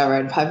just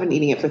discovered. I've been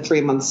eating it for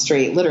 3 months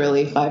straight,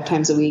 literally 5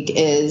 times a week,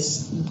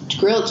 is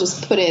grilled.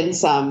 Just put in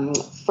some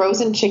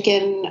frozen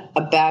chicken,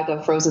 a bag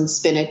of frozen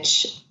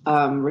spinach,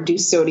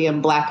 reduced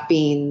sodium black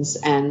beans,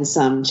 and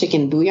some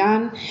chicken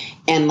bouillon,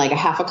 and like a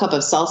half a cup of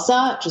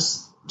salsa.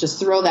 Just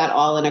throw that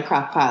all in a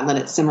crock pot and let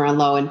it simmer on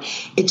low. And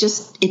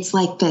it's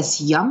like this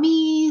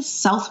yummy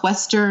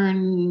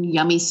Southwestern,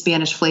 yummy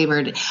Spanish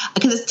flavored,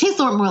 because it tastes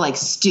a lot more like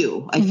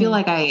stew. I feel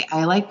like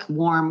I like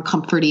warm,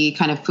 comforty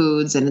kind of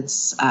foods. And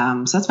it's,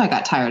 so that's why I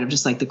got tired of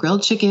just like the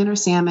grilled chicken or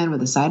salmon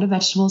with a side of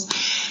vegetables.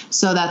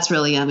 So that's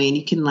really yummy. And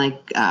you can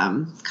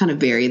kind of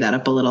vary that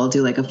up a little,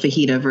 do like a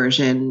fajita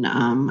version.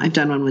 I've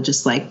done one with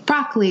just like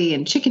broccoli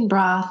and chicken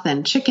broth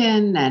and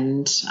chicken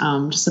and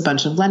just a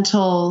bunch of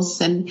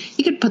lentils. And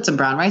you could put some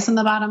brown rice on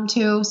the bottom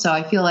too. So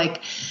I feel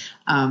like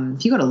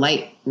if you go to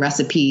light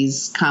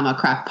recipes,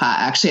 crock pot,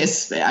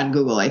 actually on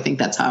Google, I think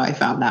that's how I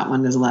found that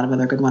one. There's a lot of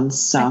other good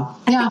ones. So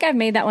I think I've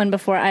made that one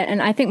before.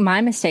 And I think my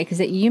mistake is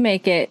that you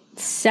make it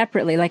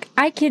separately. Like,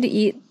 I could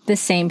eat the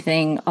same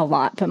thing a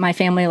lot, but my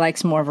family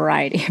likes more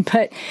variety.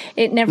 But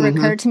it never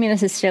occurred to me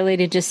necessarily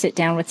to just sit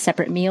down with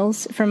separate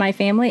meals for my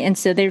family. And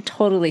so they're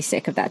totally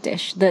sick of that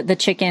dish, the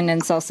chicken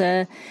and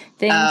salsa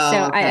thing.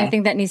 I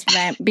think that needs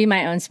to be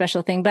my own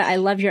special thing. But I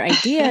love your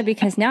idea,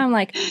 because now I'm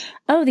like,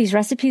 oh, these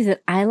recipes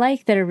that I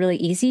like that are really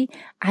easy,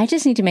 I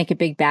just need to make a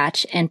big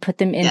batch and put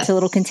them into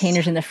little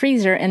containers in the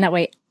freezer. And that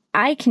way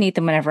I can eat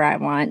them whenever I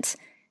want,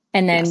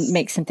 and then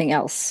make something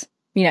else.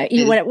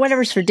 Eat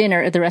whatever's for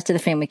dinner, the rest of the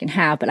family can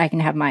have, but I can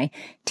have my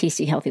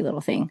tasty, healthy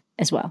little thing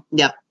as well.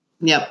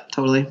 Yep.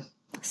 Totally.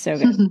 So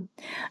good.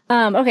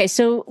 Okay.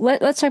 So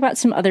let's talk about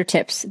some other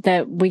tips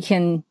that we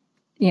can,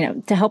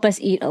 to help us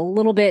eat a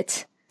little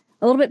bit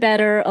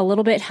better, a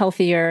little bit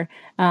healthier,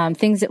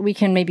 things that we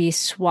can maybe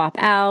swap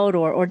out,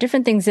 or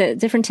different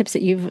tips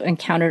that you've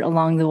encountered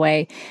along the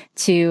way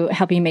to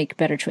help you make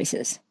better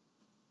choices.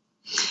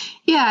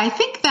 Yeah, I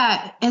think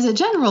that as a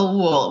general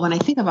rule, when I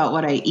think about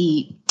what I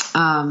eat,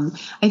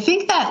 I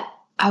think that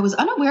I was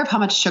unaware of how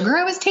much sugar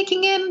I was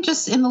taking in,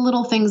 just in the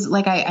little things.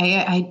 Like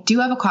I do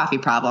have a coffee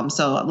problem,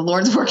 so the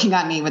Lord's working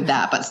on me with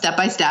that, but step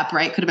by step,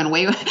 right? Could have been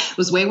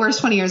was way worse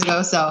 20 years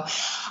ago. So,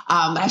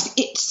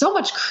 it's so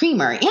much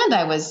creamer, and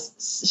I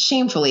was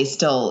shamefully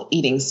still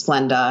eating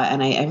Splenda.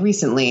 And I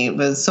recently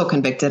was so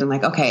convicted. I'm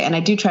like, okay. And I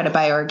do try to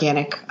buy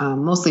organic,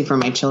 mostly for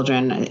my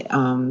children.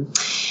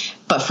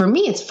 But for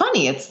me, it's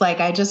funny. It's like,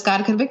 I just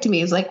got convicted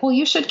me. It's like, well,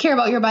 you should care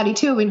about your body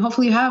too. I mean,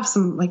 hopefully you have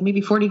some, like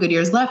maybe 40 good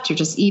years left. You're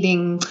just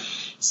eating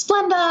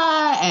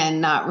Splenda and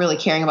not really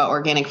caring about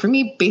organic, for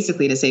me,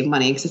 basically to save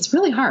money, because it's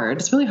really hard.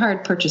 It's really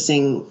hard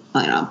purchasing,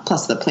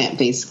 plus the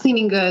plant-based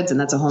cleaning goods. And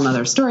that's a whole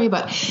nother story.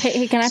 But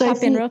hey, can I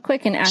pop in real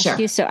quick and ask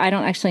you? So I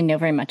don't actually know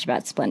very much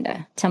about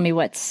Splenda. Tell me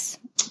what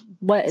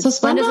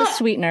Splenda's a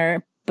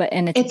sweetener.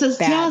 It's the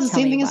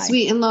same thing as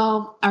sweet and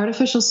low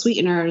artificial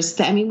sweeteners.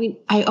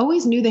 I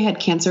always knew they had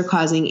cancer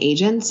causing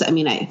agents. I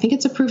mean, I think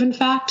it's a proven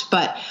fact,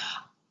 but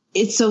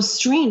it's so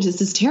strange.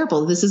 This is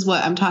terrible. This is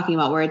what I'm talking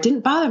about, where it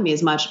didn't bother me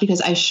as much because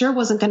I sure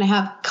wasn't going to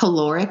have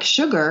caloric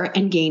sugar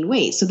and gain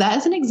weight. So that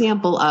is an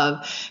example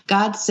of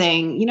God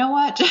saying, you know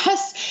what,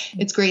 Jess,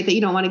 it's great that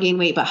you don't want to gain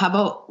weight, but how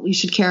about you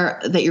should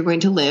care that you're going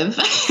to live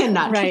and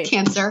not get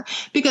cancer,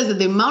 because of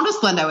the amount of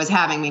Splenda I was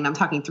having. I mean, I'm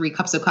talking 3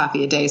 cups of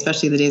coffee a day,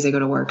 especially the days I go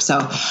to work. So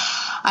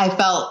I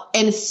felt,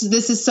 and this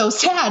is so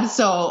sad.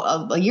 So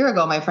a year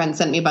ago, my friend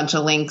sent me a bunch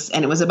of links,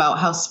 and it was about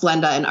how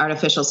Splenda and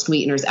artificial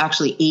sweeteners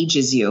actually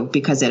ages you,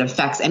 because it It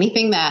affects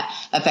anything that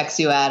affects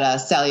you at a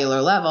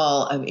cellular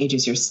level,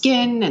 ages your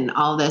skin and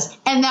all this.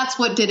 And that's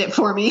what did it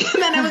for me.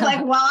 And then I was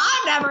like, well,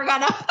 I'm never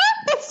gonna,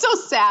 it's so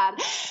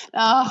sad.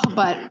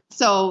 But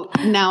so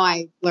now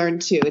I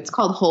learned to, it's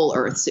called Whole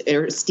Earth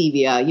or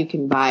stevia. You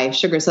can buy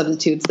sugar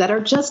substitutes that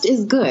are just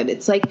as good.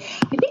 It's like,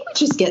 I think we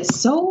just get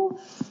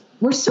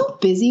we're so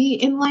busy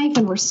in life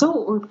and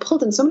we're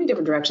pulled in so many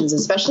different directions,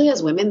 especially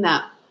as women,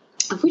 that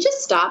if we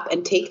just stop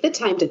and take the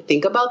time to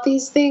think about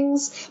these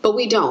things, but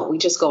we don't, we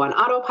just go on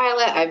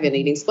autopilot. I've been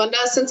eating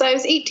Splenda since I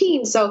was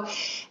 18. So,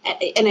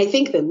 and I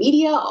think the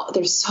media,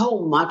 there's so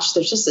much,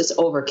 there's just this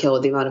overkill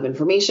with the amount of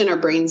information our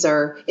brains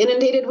are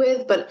inundated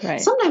with. But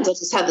sometimes I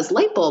just have this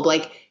light bulb,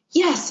 like,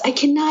 yes, I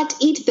cannot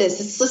eat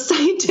this. It's a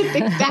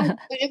scientific fact.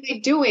 What am I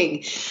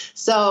doing?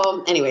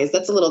 So anyways,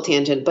 that's a little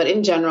tangent, but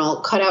in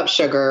general, cut out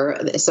sugar.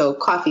 So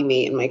Coffee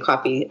Mate in my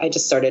coffee, I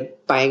just started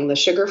buying the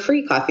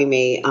sugar-free Coffee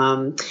Mate.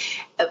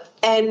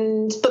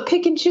 But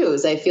pick and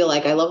choose. I feel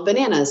like I love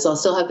bananas, so I'll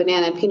still have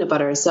banana and peanut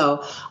butter.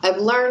 So I've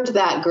learned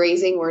that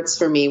grazing works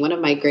for me. One of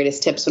my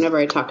greatest tips whenever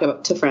I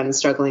talk to friends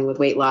struggling with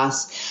weight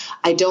loss,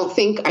 I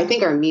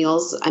think our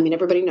meals, I mean,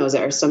 everybody knows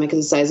that our stomach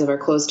is the size of our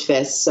closed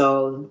fist.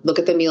 So look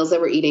at the meals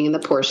that we're eating in the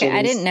portions. Okay,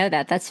 I didn't know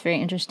that. That's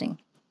very interesting.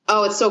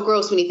 Oh, it's so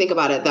gross when you think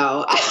about it,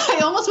 though. I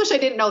almost wish I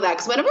didn't know that,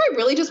 because whenever I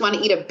really just want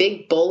to eat a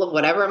big bowl of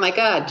whatever, I'm like,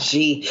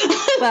 gee.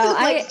 Well,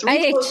 I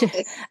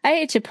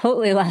ate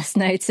Chipotle last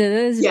night, so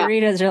those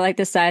burritos are like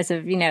the size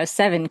of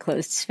 7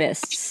 closed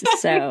fists.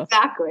 So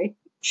exactly.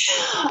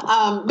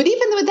 But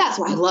even with that,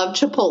 so I love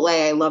Chipotle.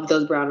 I love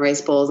those brown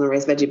rice bowls and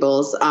rice veggie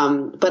bowls.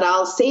 But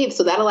I'll save,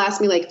 so that'll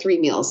last me like 3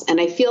 meals. And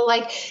I feel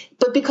like,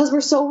 but because we're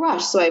so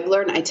rushed, so I've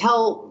learned, I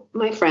tell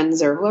my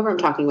friends or whoever I'm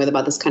talking with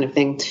about this kind of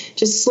thing,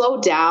 just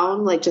slow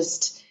down, like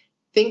just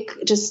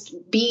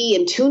be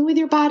in tune with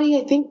your body.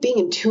 I think being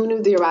in tune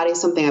with your body is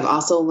something I've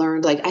also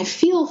learned. Like, I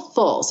feel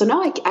full. So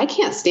now I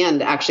can't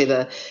stand actually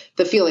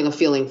the feeling of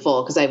feeling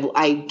full, because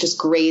I just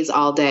graze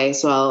all day.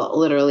 So I'll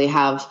literally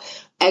have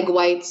egg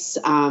whites,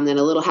 and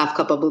a little half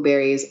cup of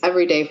blueberries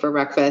every day for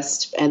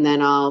breakfast. And then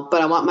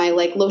but I want my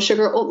like low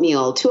sugar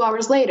oatmeal 2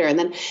 hours later. And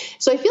then,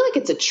 so I feel like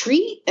it's a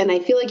treat, and I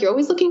feel like you're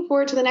always looking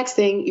forward to the next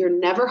thing. You're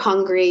never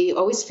hungry. You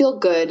always feel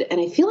good. And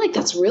I feel like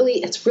it's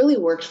really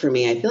worked for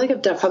me. I feel like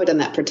I've probably done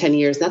that for 10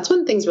 years. And that's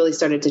when things really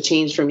started to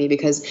change for me,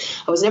 because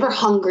I was never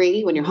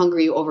hungry. When you're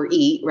hungry, you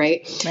overeat.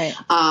 Right.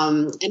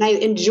 And I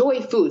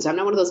enjoy food. So I'm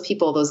not one of those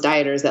people, those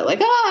dieters that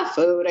like,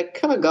 food, I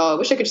come and go. I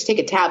wish I could just take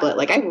a tablet.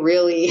 Like, I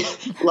really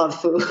love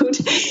food.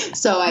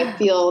 So I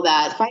feel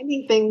that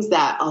finding things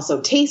that also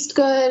taste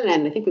good,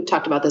 and I think we've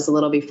talked about this a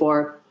little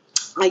before.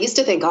 I used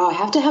to think, I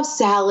have to have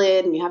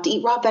salad and you have to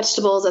eat raw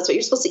vegetables. That's what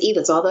you're supposed to eat.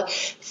 That's all the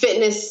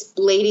fitness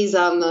ladies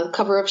on the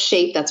cover of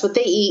Shape. That's what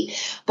they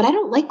eat. But I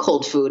don't like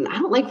cold food, and I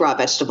don't like raw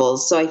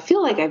vegetables. So I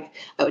feel like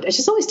I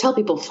just always tell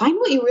people, find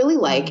what you really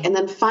like, and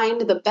then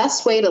find the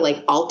best way to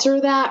like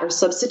alter that or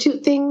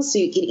substitute things so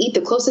you can eat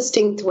the closest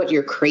thing to what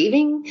you're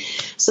craving.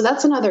 So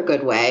that's another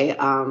good way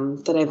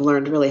that I've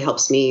learned really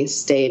helps me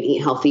stay and eat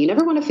healthy. You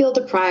never want to feel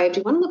deprived.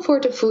 You want to look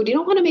forward to food. You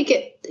don't want to make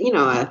it,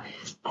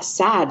 a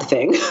sad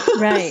thing.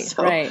 Right.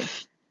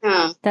 Right.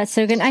 Yeah. That's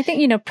so good. I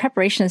think,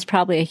 preparation is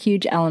probably a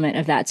huge element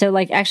of that. So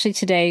like actually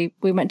today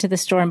we went to the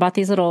store and bought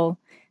these little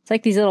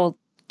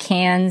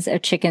cans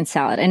of chicken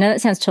salad. I know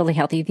that sounds totally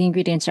healthy. The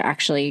ingredients are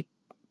actually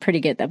pretty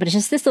good though, but it's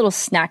just this little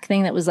snack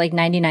thing that was like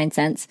 99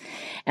 cents.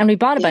 And we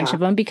bought a bunch of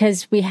them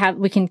because we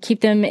can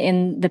keep them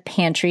in the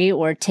pantry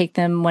or take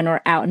them when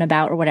we're out and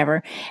about or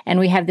whatever. And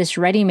we have this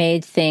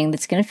ready-made thing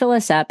that's going to fill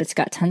us up. It's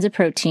got tons of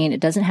protein.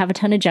 It doesn't have a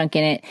ton of junk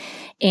in it.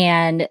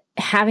 And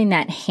having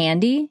that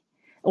handy,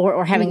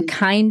 or having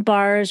Kind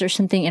bars or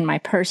something in my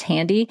purse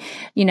handy,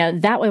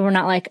 that way we're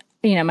not like,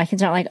 my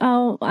kids aren't like,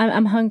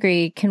 I'm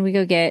hungry. Can we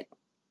go get,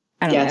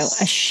 I don't know,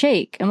 a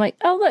shake? I'm like,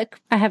 look,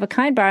 I have a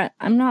Kind bar.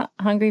 I'm not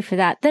hungry for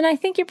that. Then I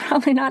think you're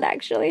probably not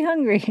actually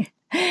hungry.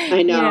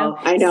 I know.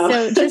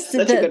 So just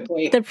a good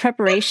point. The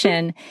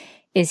preparation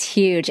is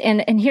huge.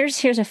 And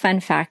here's a fun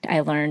fact I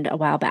learned a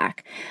while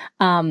back.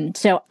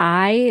 So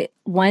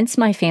once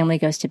my family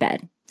goes to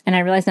bed, and I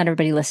realize not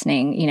everybody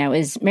listening,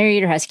 is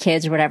married or has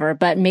kids or whatever,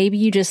 but maybe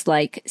you just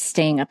like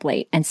staying up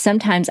late. And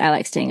sometimes I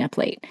like staying up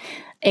late.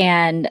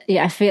 And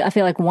I feel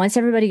like once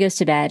everybody goes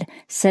to bed,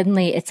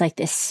 suddenly it's like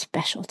this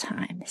special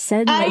time.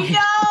 Suddenly, I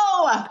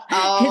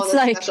know. It's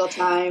like special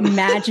time.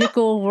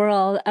 Magical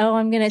world.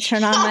 I'm going to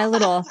turn on my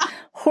little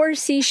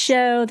horsey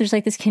show. There's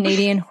like this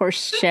Canadian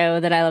horse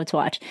show that I love to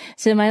watch.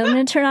 So I'm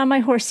going to turn on my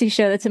horsey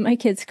show. That's what my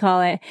kids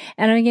call it.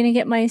 And I'm going to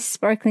get my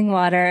sparkling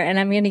water, and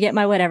I'm going to get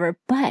my whatever.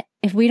 But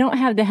if we don't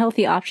have the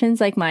healthy options,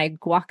 like my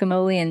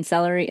guacamole and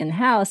celery in the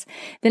house,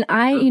 then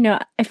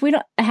if we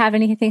don't have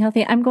anything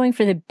healthy, I'm going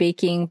for the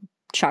baking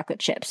chocolate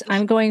chips.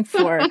 I'm going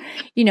for,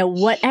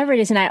 whatever it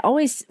is. And I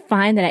always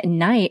find that at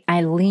night,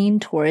 I lean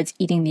towards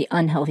eating the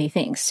unhealthy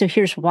things. So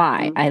here's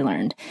why I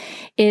learned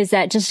is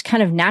that just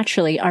kind of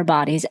naturally our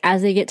bodies,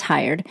 as they get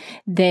tired,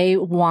 they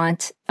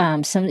want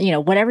some,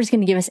 whatever's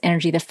going to give us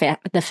energy the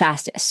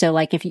fastest. So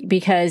like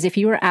because if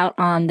you were out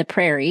on the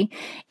prairie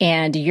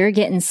and you're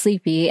getting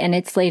sleepy and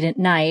it's late at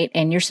night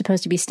and you're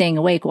supposed to be staying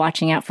awake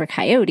watching out for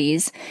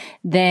coyotes,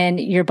 then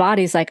your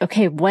body's like,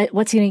 okay,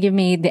 what's going to give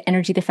me the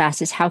energy the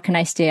fastest? How can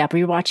I stay up? Or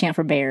you're watching out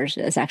for bears.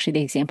 That's actually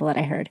the example that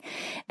I heard.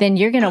 Then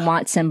you're going to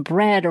want some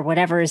bread or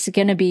whatever is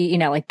going to be,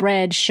 like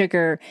bread,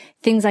 sugar,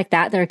 things like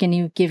that are going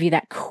to give you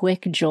that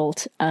quick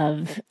jolt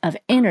of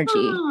energy.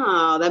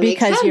 Oh, that makes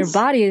sense. Because your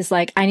body is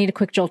like, I need a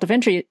quick jolt of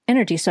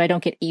energy so I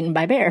don't get eaten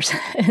by bears.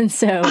 And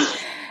so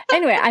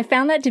anyway, I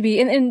found that to be,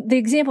 and the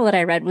example that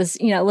I read was,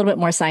 a little bit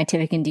more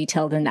scientific and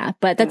detailed than that,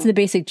 but that's the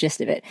basic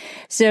gist of it.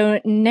 So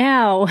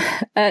now,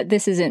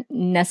 this isn't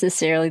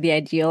necessarily the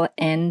ideal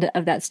end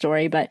of that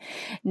story, but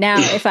now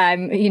if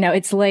I'm,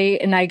 it's late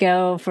and I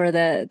go for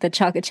the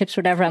chocolate chips,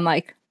 whatever, I'm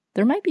like,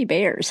 there might be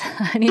bears.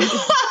 I need to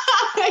watch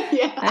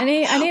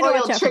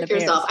out for the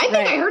bears. I think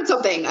I heard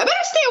something. I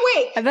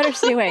better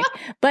stay awake.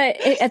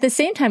 But at the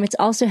same time, it's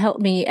also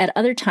helped me at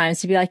other times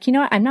to be like,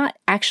 I'm not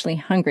actually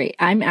hungry.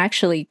 I'm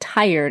actually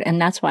tired.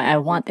 And that's why I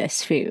want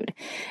this food.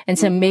 And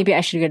so maybe I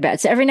should go to bed.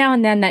 So every now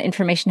and then that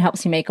information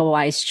helps me make a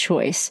wise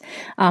choice.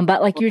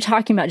 But like you were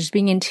talking about, just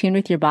being in tune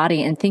with your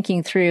body and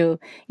thinking through,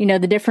 the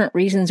different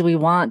reasons we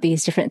want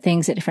these different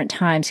things at different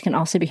times can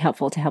also be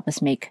helpful to help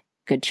us make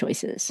good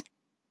choices.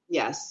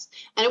 Yes.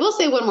 And I will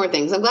say one more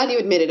thing. So I'm glad you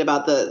admitted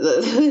about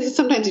the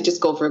sometimes you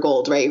just go for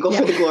gold, right? You go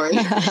for the glory.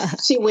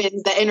 She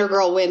wins, the inner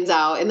girl wins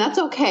out, and that's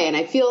okay. And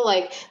I feel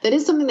like that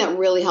is something that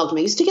really helped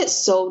me. I used to get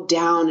so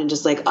down and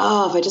just like, if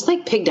I just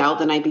like pigged out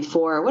the night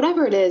before or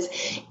whatever it is,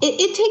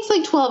 it takes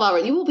like 12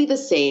 hours. You will be the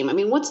same. I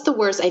mean, what's the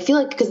worst? I feel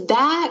like because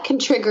that can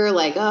trigger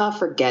like,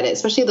 forget it.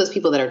 Especially those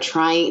people that are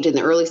trying in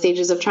the early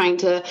stages of trying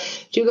to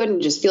do good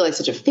and just feel like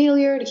such a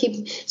failure to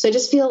keep. So I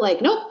just feel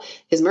like, nope,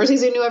 his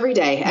mercies are new every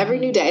day, every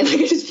new day. Like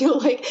I just feel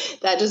like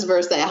that just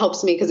verse that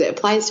helps me because it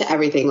applies to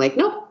everything. Like,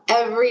 nope,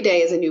 every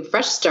day is a new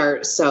fresh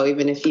start. So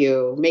even if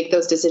you make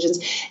those decisions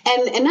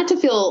and not to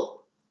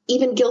feel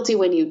even guilty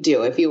when you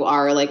do, if you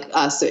are like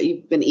us,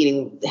 you've been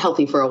eating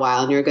healthy for a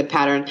while and you're a good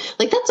pattern,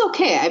 like that's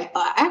okay. I've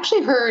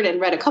actually heard and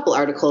read a couple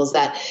articles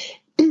that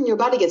your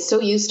body gets so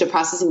used to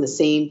processing the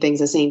same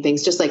things,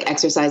 just like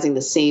exercising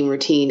the same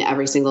routine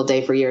every single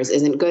day for years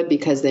isn't good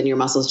because then your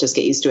muscles just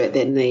get used to it.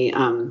 Then they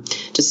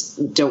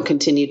just don't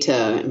continue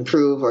to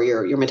improve or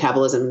your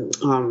metabolism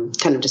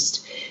kind of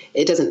just,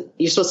 it doesn't,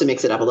 you're supposed to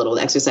mix it up a little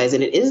with exercise.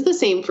 And it is the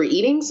same for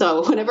eating.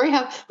 So whenever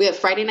we have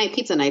Friday night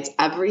pizza nights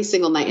every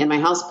single night in my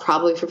house,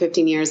 probably for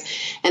 15 years.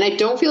 And I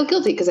don't feel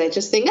guilty because I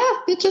just think,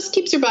 it just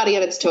keeps your body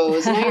on its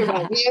toes. Now your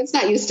body, it's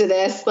not used to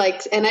this.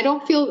 Like, and I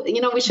don't feel,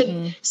 we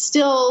should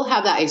still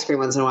have that ice cream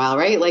once in a while,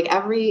 right? Like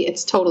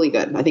it's totally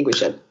good. I think we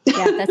should.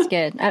 Yeah, that's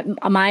good.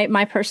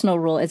 My personal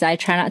rule is I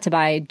try not to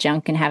buy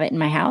junk and have it in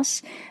my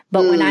house.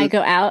 But when I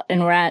go out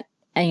and we're at,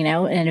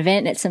 an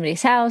event at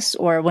somebody's house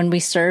or when we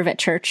serve at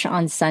church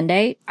on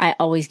Sunday, I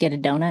always get a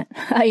donut,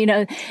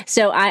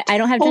 so I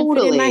don't have junk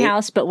food in my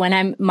house, but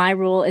my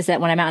rule is that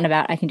when I'm out and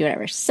about, I can do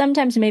whatever.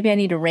 Sometimes maybe I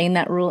need to rein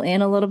that rule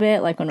in a little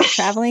bit, like when we're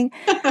traveling,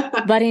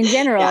 but in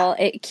general,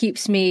 it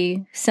keeps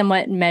me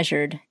somewhat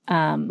measured.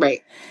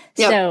 Right.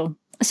 Yep.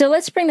 So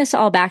let's bring this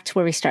all back to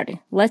where we started.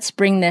 Let's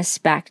bring this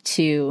back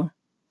to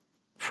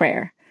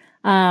prayer.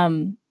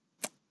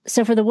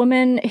 So for the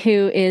woman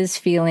who is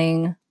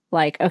feeling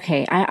like,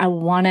 okay, I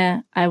want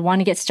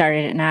to get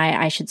started and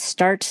I should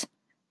start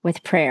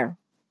with prayer.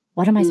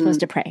 What am I supposed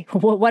to pray?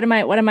 What am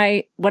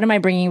I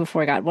bringing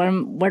before God?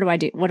 What do I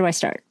do? What do I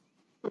start?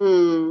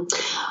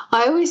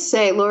 I always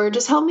say, Lord,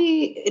 just help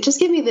me, just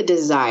give me the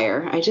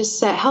desire. I just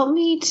said, help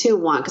me to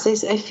want,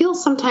 because I feel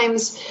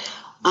sometimes,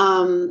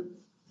 and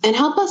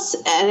help us.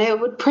 And I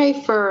would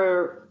pray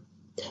for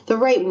the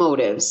right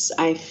motives.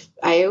 I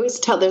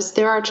always tell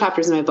there are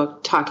chapters in my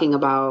book talking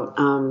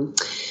about,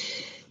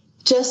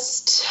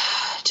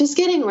 just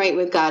getting right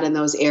with God in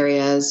those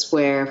areas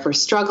where if we're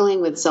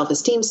struggling with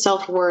self-esteem,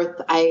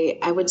 self-worth,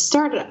 I would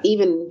start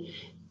even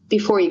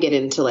before you get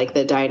into like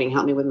the dieting,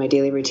 help me with my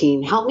daily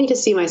routine, help me to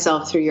see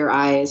myself through your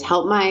eyes,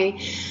 help my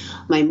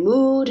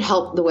mood,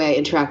 help the way I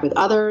interact with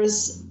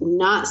others,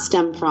 not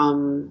stem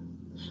from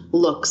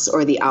looks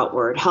or the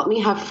outward. Help me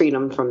have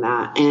freedom from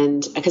that.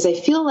 And because I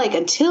feel like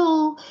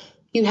until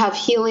you have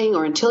healing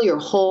or until you're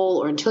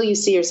whole or until you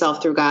see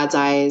yourself through God's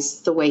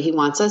eyes the way he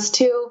wants us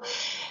to,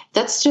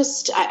 that's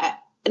just,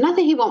 not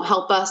that he won't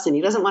help us and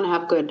he doesn't want to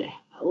have good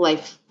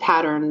life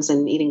patterns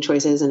and eating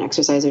choices and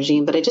exercise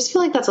regime, but I just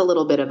feel like that's a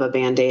little bit of a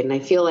Band-Aid. And I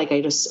feel like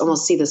I just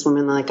almost see this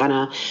woman like on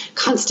a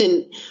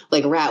constant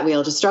like rat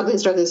wheel, just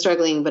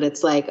struggling, but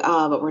it's like,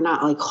 but we're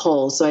not like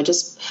whole. So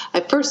I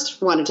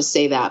first wanted to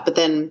say that, but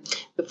then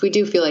if we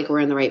do feel like we're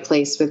in the right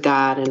place with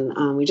God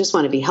and we just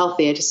want to be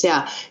healthy, I just,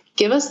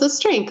 give us the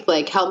strength,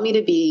 like help me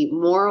to be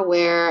more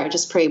aware. I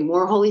just pray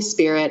more Holy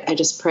Spirit. I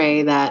just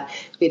pray that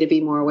we to be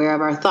more aware of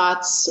our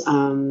thoughts,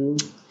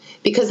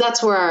 because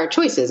that's where our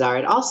choices are.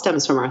 It all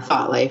stems from our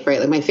thought life, right?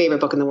 Like my favorite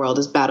book in the world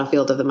is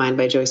Battlefield of the Mind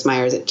by Joyce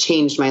Myers. It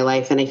changed my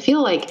life. And I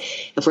feel like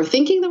if we're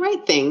thinking the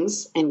right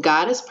things and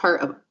God is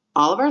part of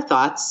all of our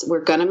thoughts.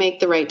 We're going to make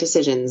the right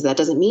decisions. That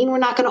doesn't mean we're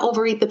not going to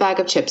overeat the bag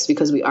of chips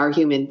because we are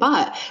human,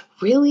 but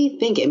really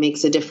think it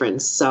makes a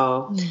difference.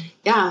 So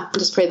yeah,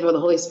 just pray for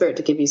the Holy Spirit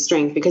to give you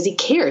strength because he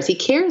cares. He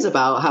cares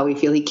about how we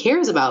feel. He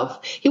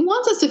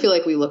wants us to feel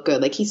like we look good.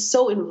 Like he's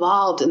so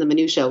involved in the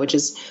minutia, which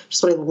is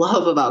just what I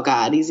love about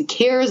God. He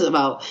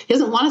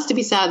doesn't want us to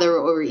be sad that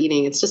we're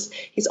overeating. It's just,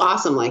 he's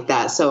awesome like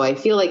that. So I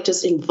feel like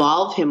just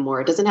involve him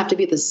more. It doesn't have to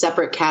be the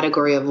separate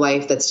category of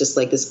life that's just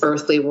like this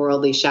earthly,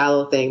 worldly,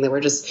 shallow thing that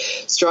we're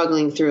just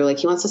struggling through. Like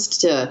he wants us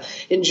to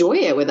enjoy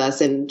it with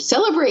us and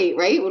celebrate,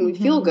 right? When we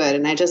feel good.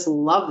 And I just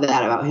love that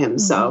about him.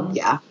 So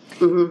yeah.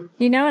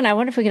 And I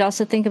wonder if we could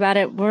also think about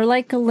it. We're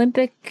like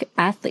Olympic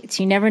athletes.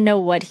 You never know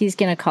what he's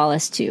going to call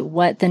us to,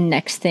 what the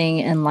next thing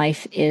in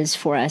life is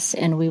for us.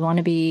 And we want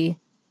to be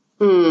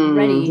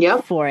ready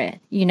for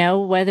it,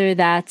 whether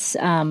that's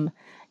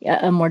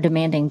a more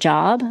demanding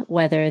job,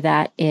 whether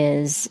that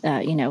is,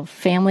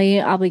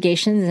 family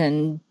obligations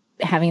and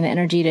having the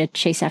energy to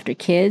chase after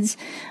kids,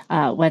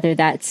 whether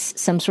that's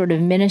some sort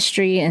of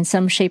ministry in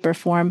some shape or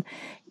form.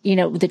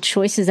 The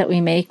choices that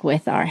we make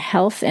with our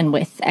health and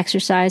with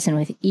exercise and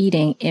with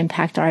eating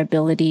impact our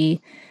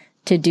ability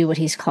to do what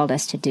he's called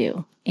us to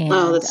do. And,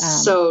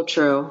 that's so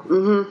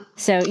true.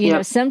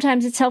 So,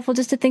 sometimes it's helpful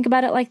just to think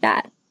about it like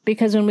that,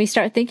 because when we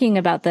start thinking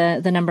about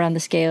the number on the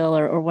scale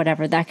or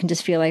whatever, that can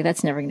just feel like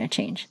that's never going to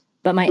change.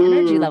 But my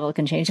energy level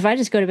can change. If I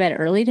just go to bed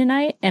early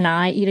tonight and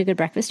I eat a good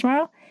breakfast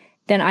tomorrow,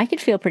 then I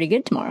could feel pretty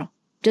good tomorrow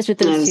just with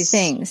those two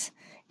things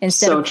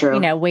instead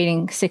of,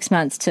 waiting 6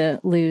 months to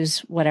lose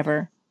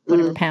whatever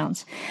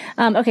pounds.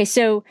 Okay,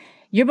 so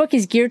your book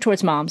is geared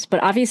towards moms,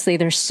 but obviously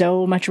there's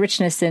so much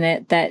richness in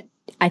it that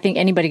I think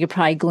anybody could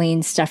probably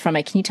glean stuff from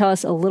it. Can you tell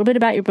us a little bit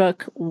about your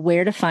book,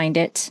 where to find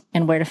it,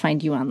 and where to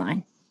find you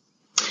online?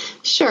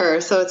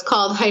 Sure. So it's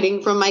called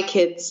Hiding from My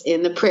Kids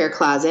in the Prayer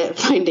Closet,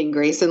 Finding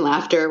Grace and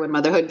Laughter When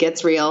Motherhood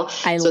Gets Real.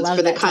 I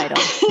love that title.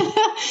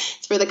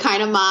 It's for the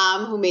kind of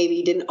mom who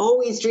maybe didn't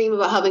always dream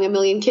about having a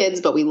million kids,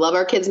 but we love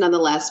our kids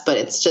nonetheless. But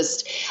it's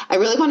just, I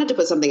really wanted to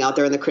put something out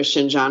there in the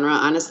Christian genre,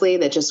 honestly,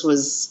 that just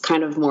was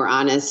kind of more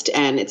honest,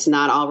 and it's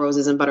not all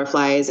roses and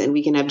butterflies, and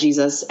we can have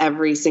Jesus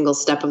every single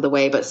step of the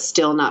way, but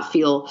still not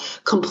feel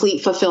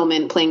complete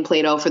fulfillment playing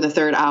Play-Doh for the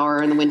third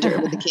hour in the winter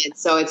with the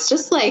kids. So it's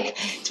just like,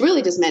 it's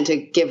really just meant to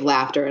give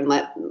laughter and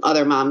let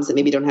other moms that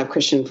maybe don't have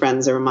Christian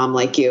friends or a mom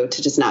like you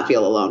to just not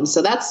feel alone.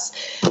 So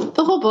that's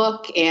the whole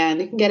book,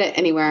 and you can get it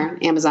anywhere.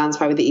 Amazon's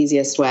probably the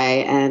easiest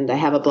way. And I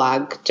have a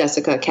blog,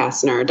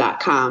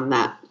 jessicakastner.com,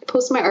 that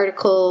posts my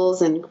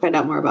articles and find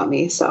out more about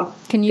me. So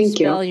can you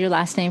spell your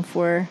last name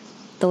for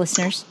the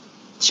listeners?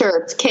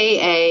 Sure. It's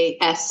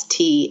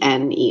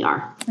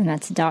Kastner. And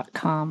that's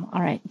 .com.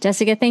 All right.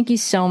 Jessica, thank you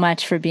so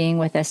much for being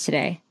with us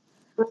today.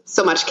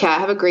 So much, Kat.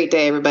 Have a great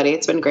day, everybody.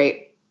 It's been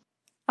great.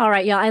 All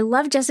right, y'all. I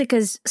love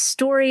Jessica's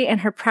story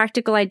and her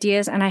practical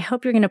ideas, and I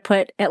hope you're going to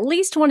put at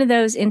least one of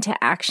those into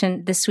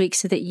action this week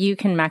so that you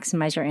can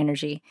maximize your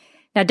energy.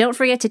 Now, don't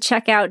forget to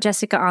check out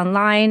Jessica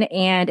online,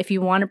 and if you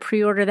want to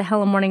pre-order the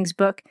Hello Mornings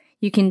book,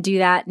 you can do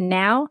that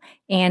now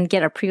and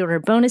get our pre-order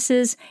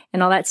bonuses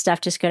and all that stuff.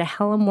 Just go to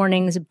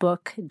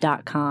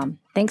hellomorningsbook.com.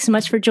 Thanks so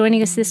much for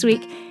joining us this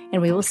week,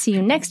 and we will see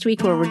you next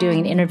week where we're doing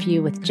an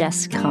interview with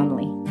Jess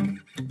Conley.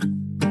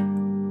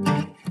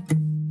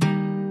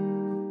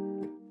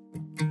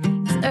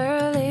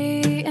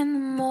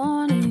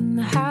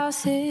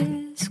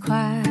 Is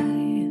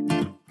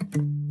quiet,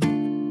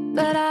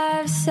 but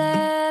I've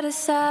set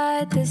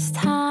aside this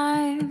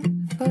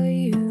time for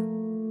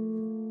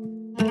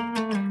you.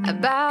 I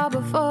bow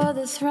before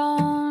the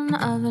throne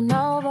of a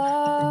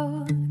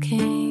noble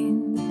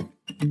king,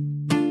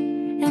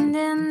 and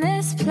in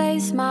this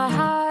place my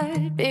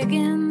heart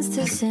begins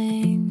to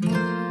sing.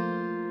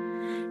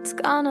 It's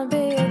gonna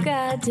be a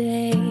God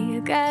day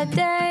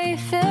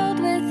filled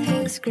with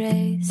His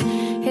grace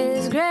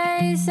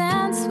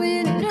and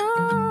sweet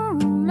new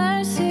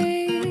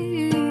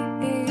mercy.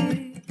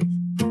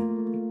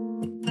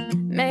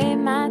 May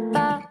my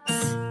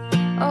thoughts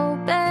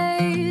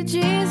obey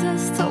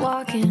Jesus to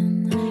walk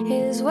in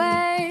His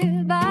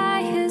way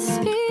by His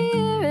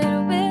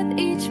Spirit with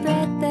each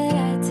breath that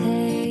I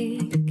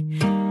take.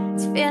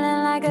 It's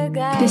feeling like a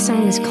God. This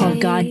song is called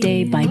God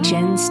Day by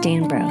Jen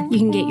Stanbro. You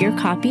can get your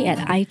copy at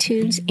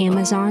iTunes,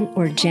 Amazon,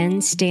 or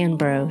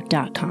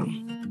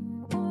jenstanbro.com.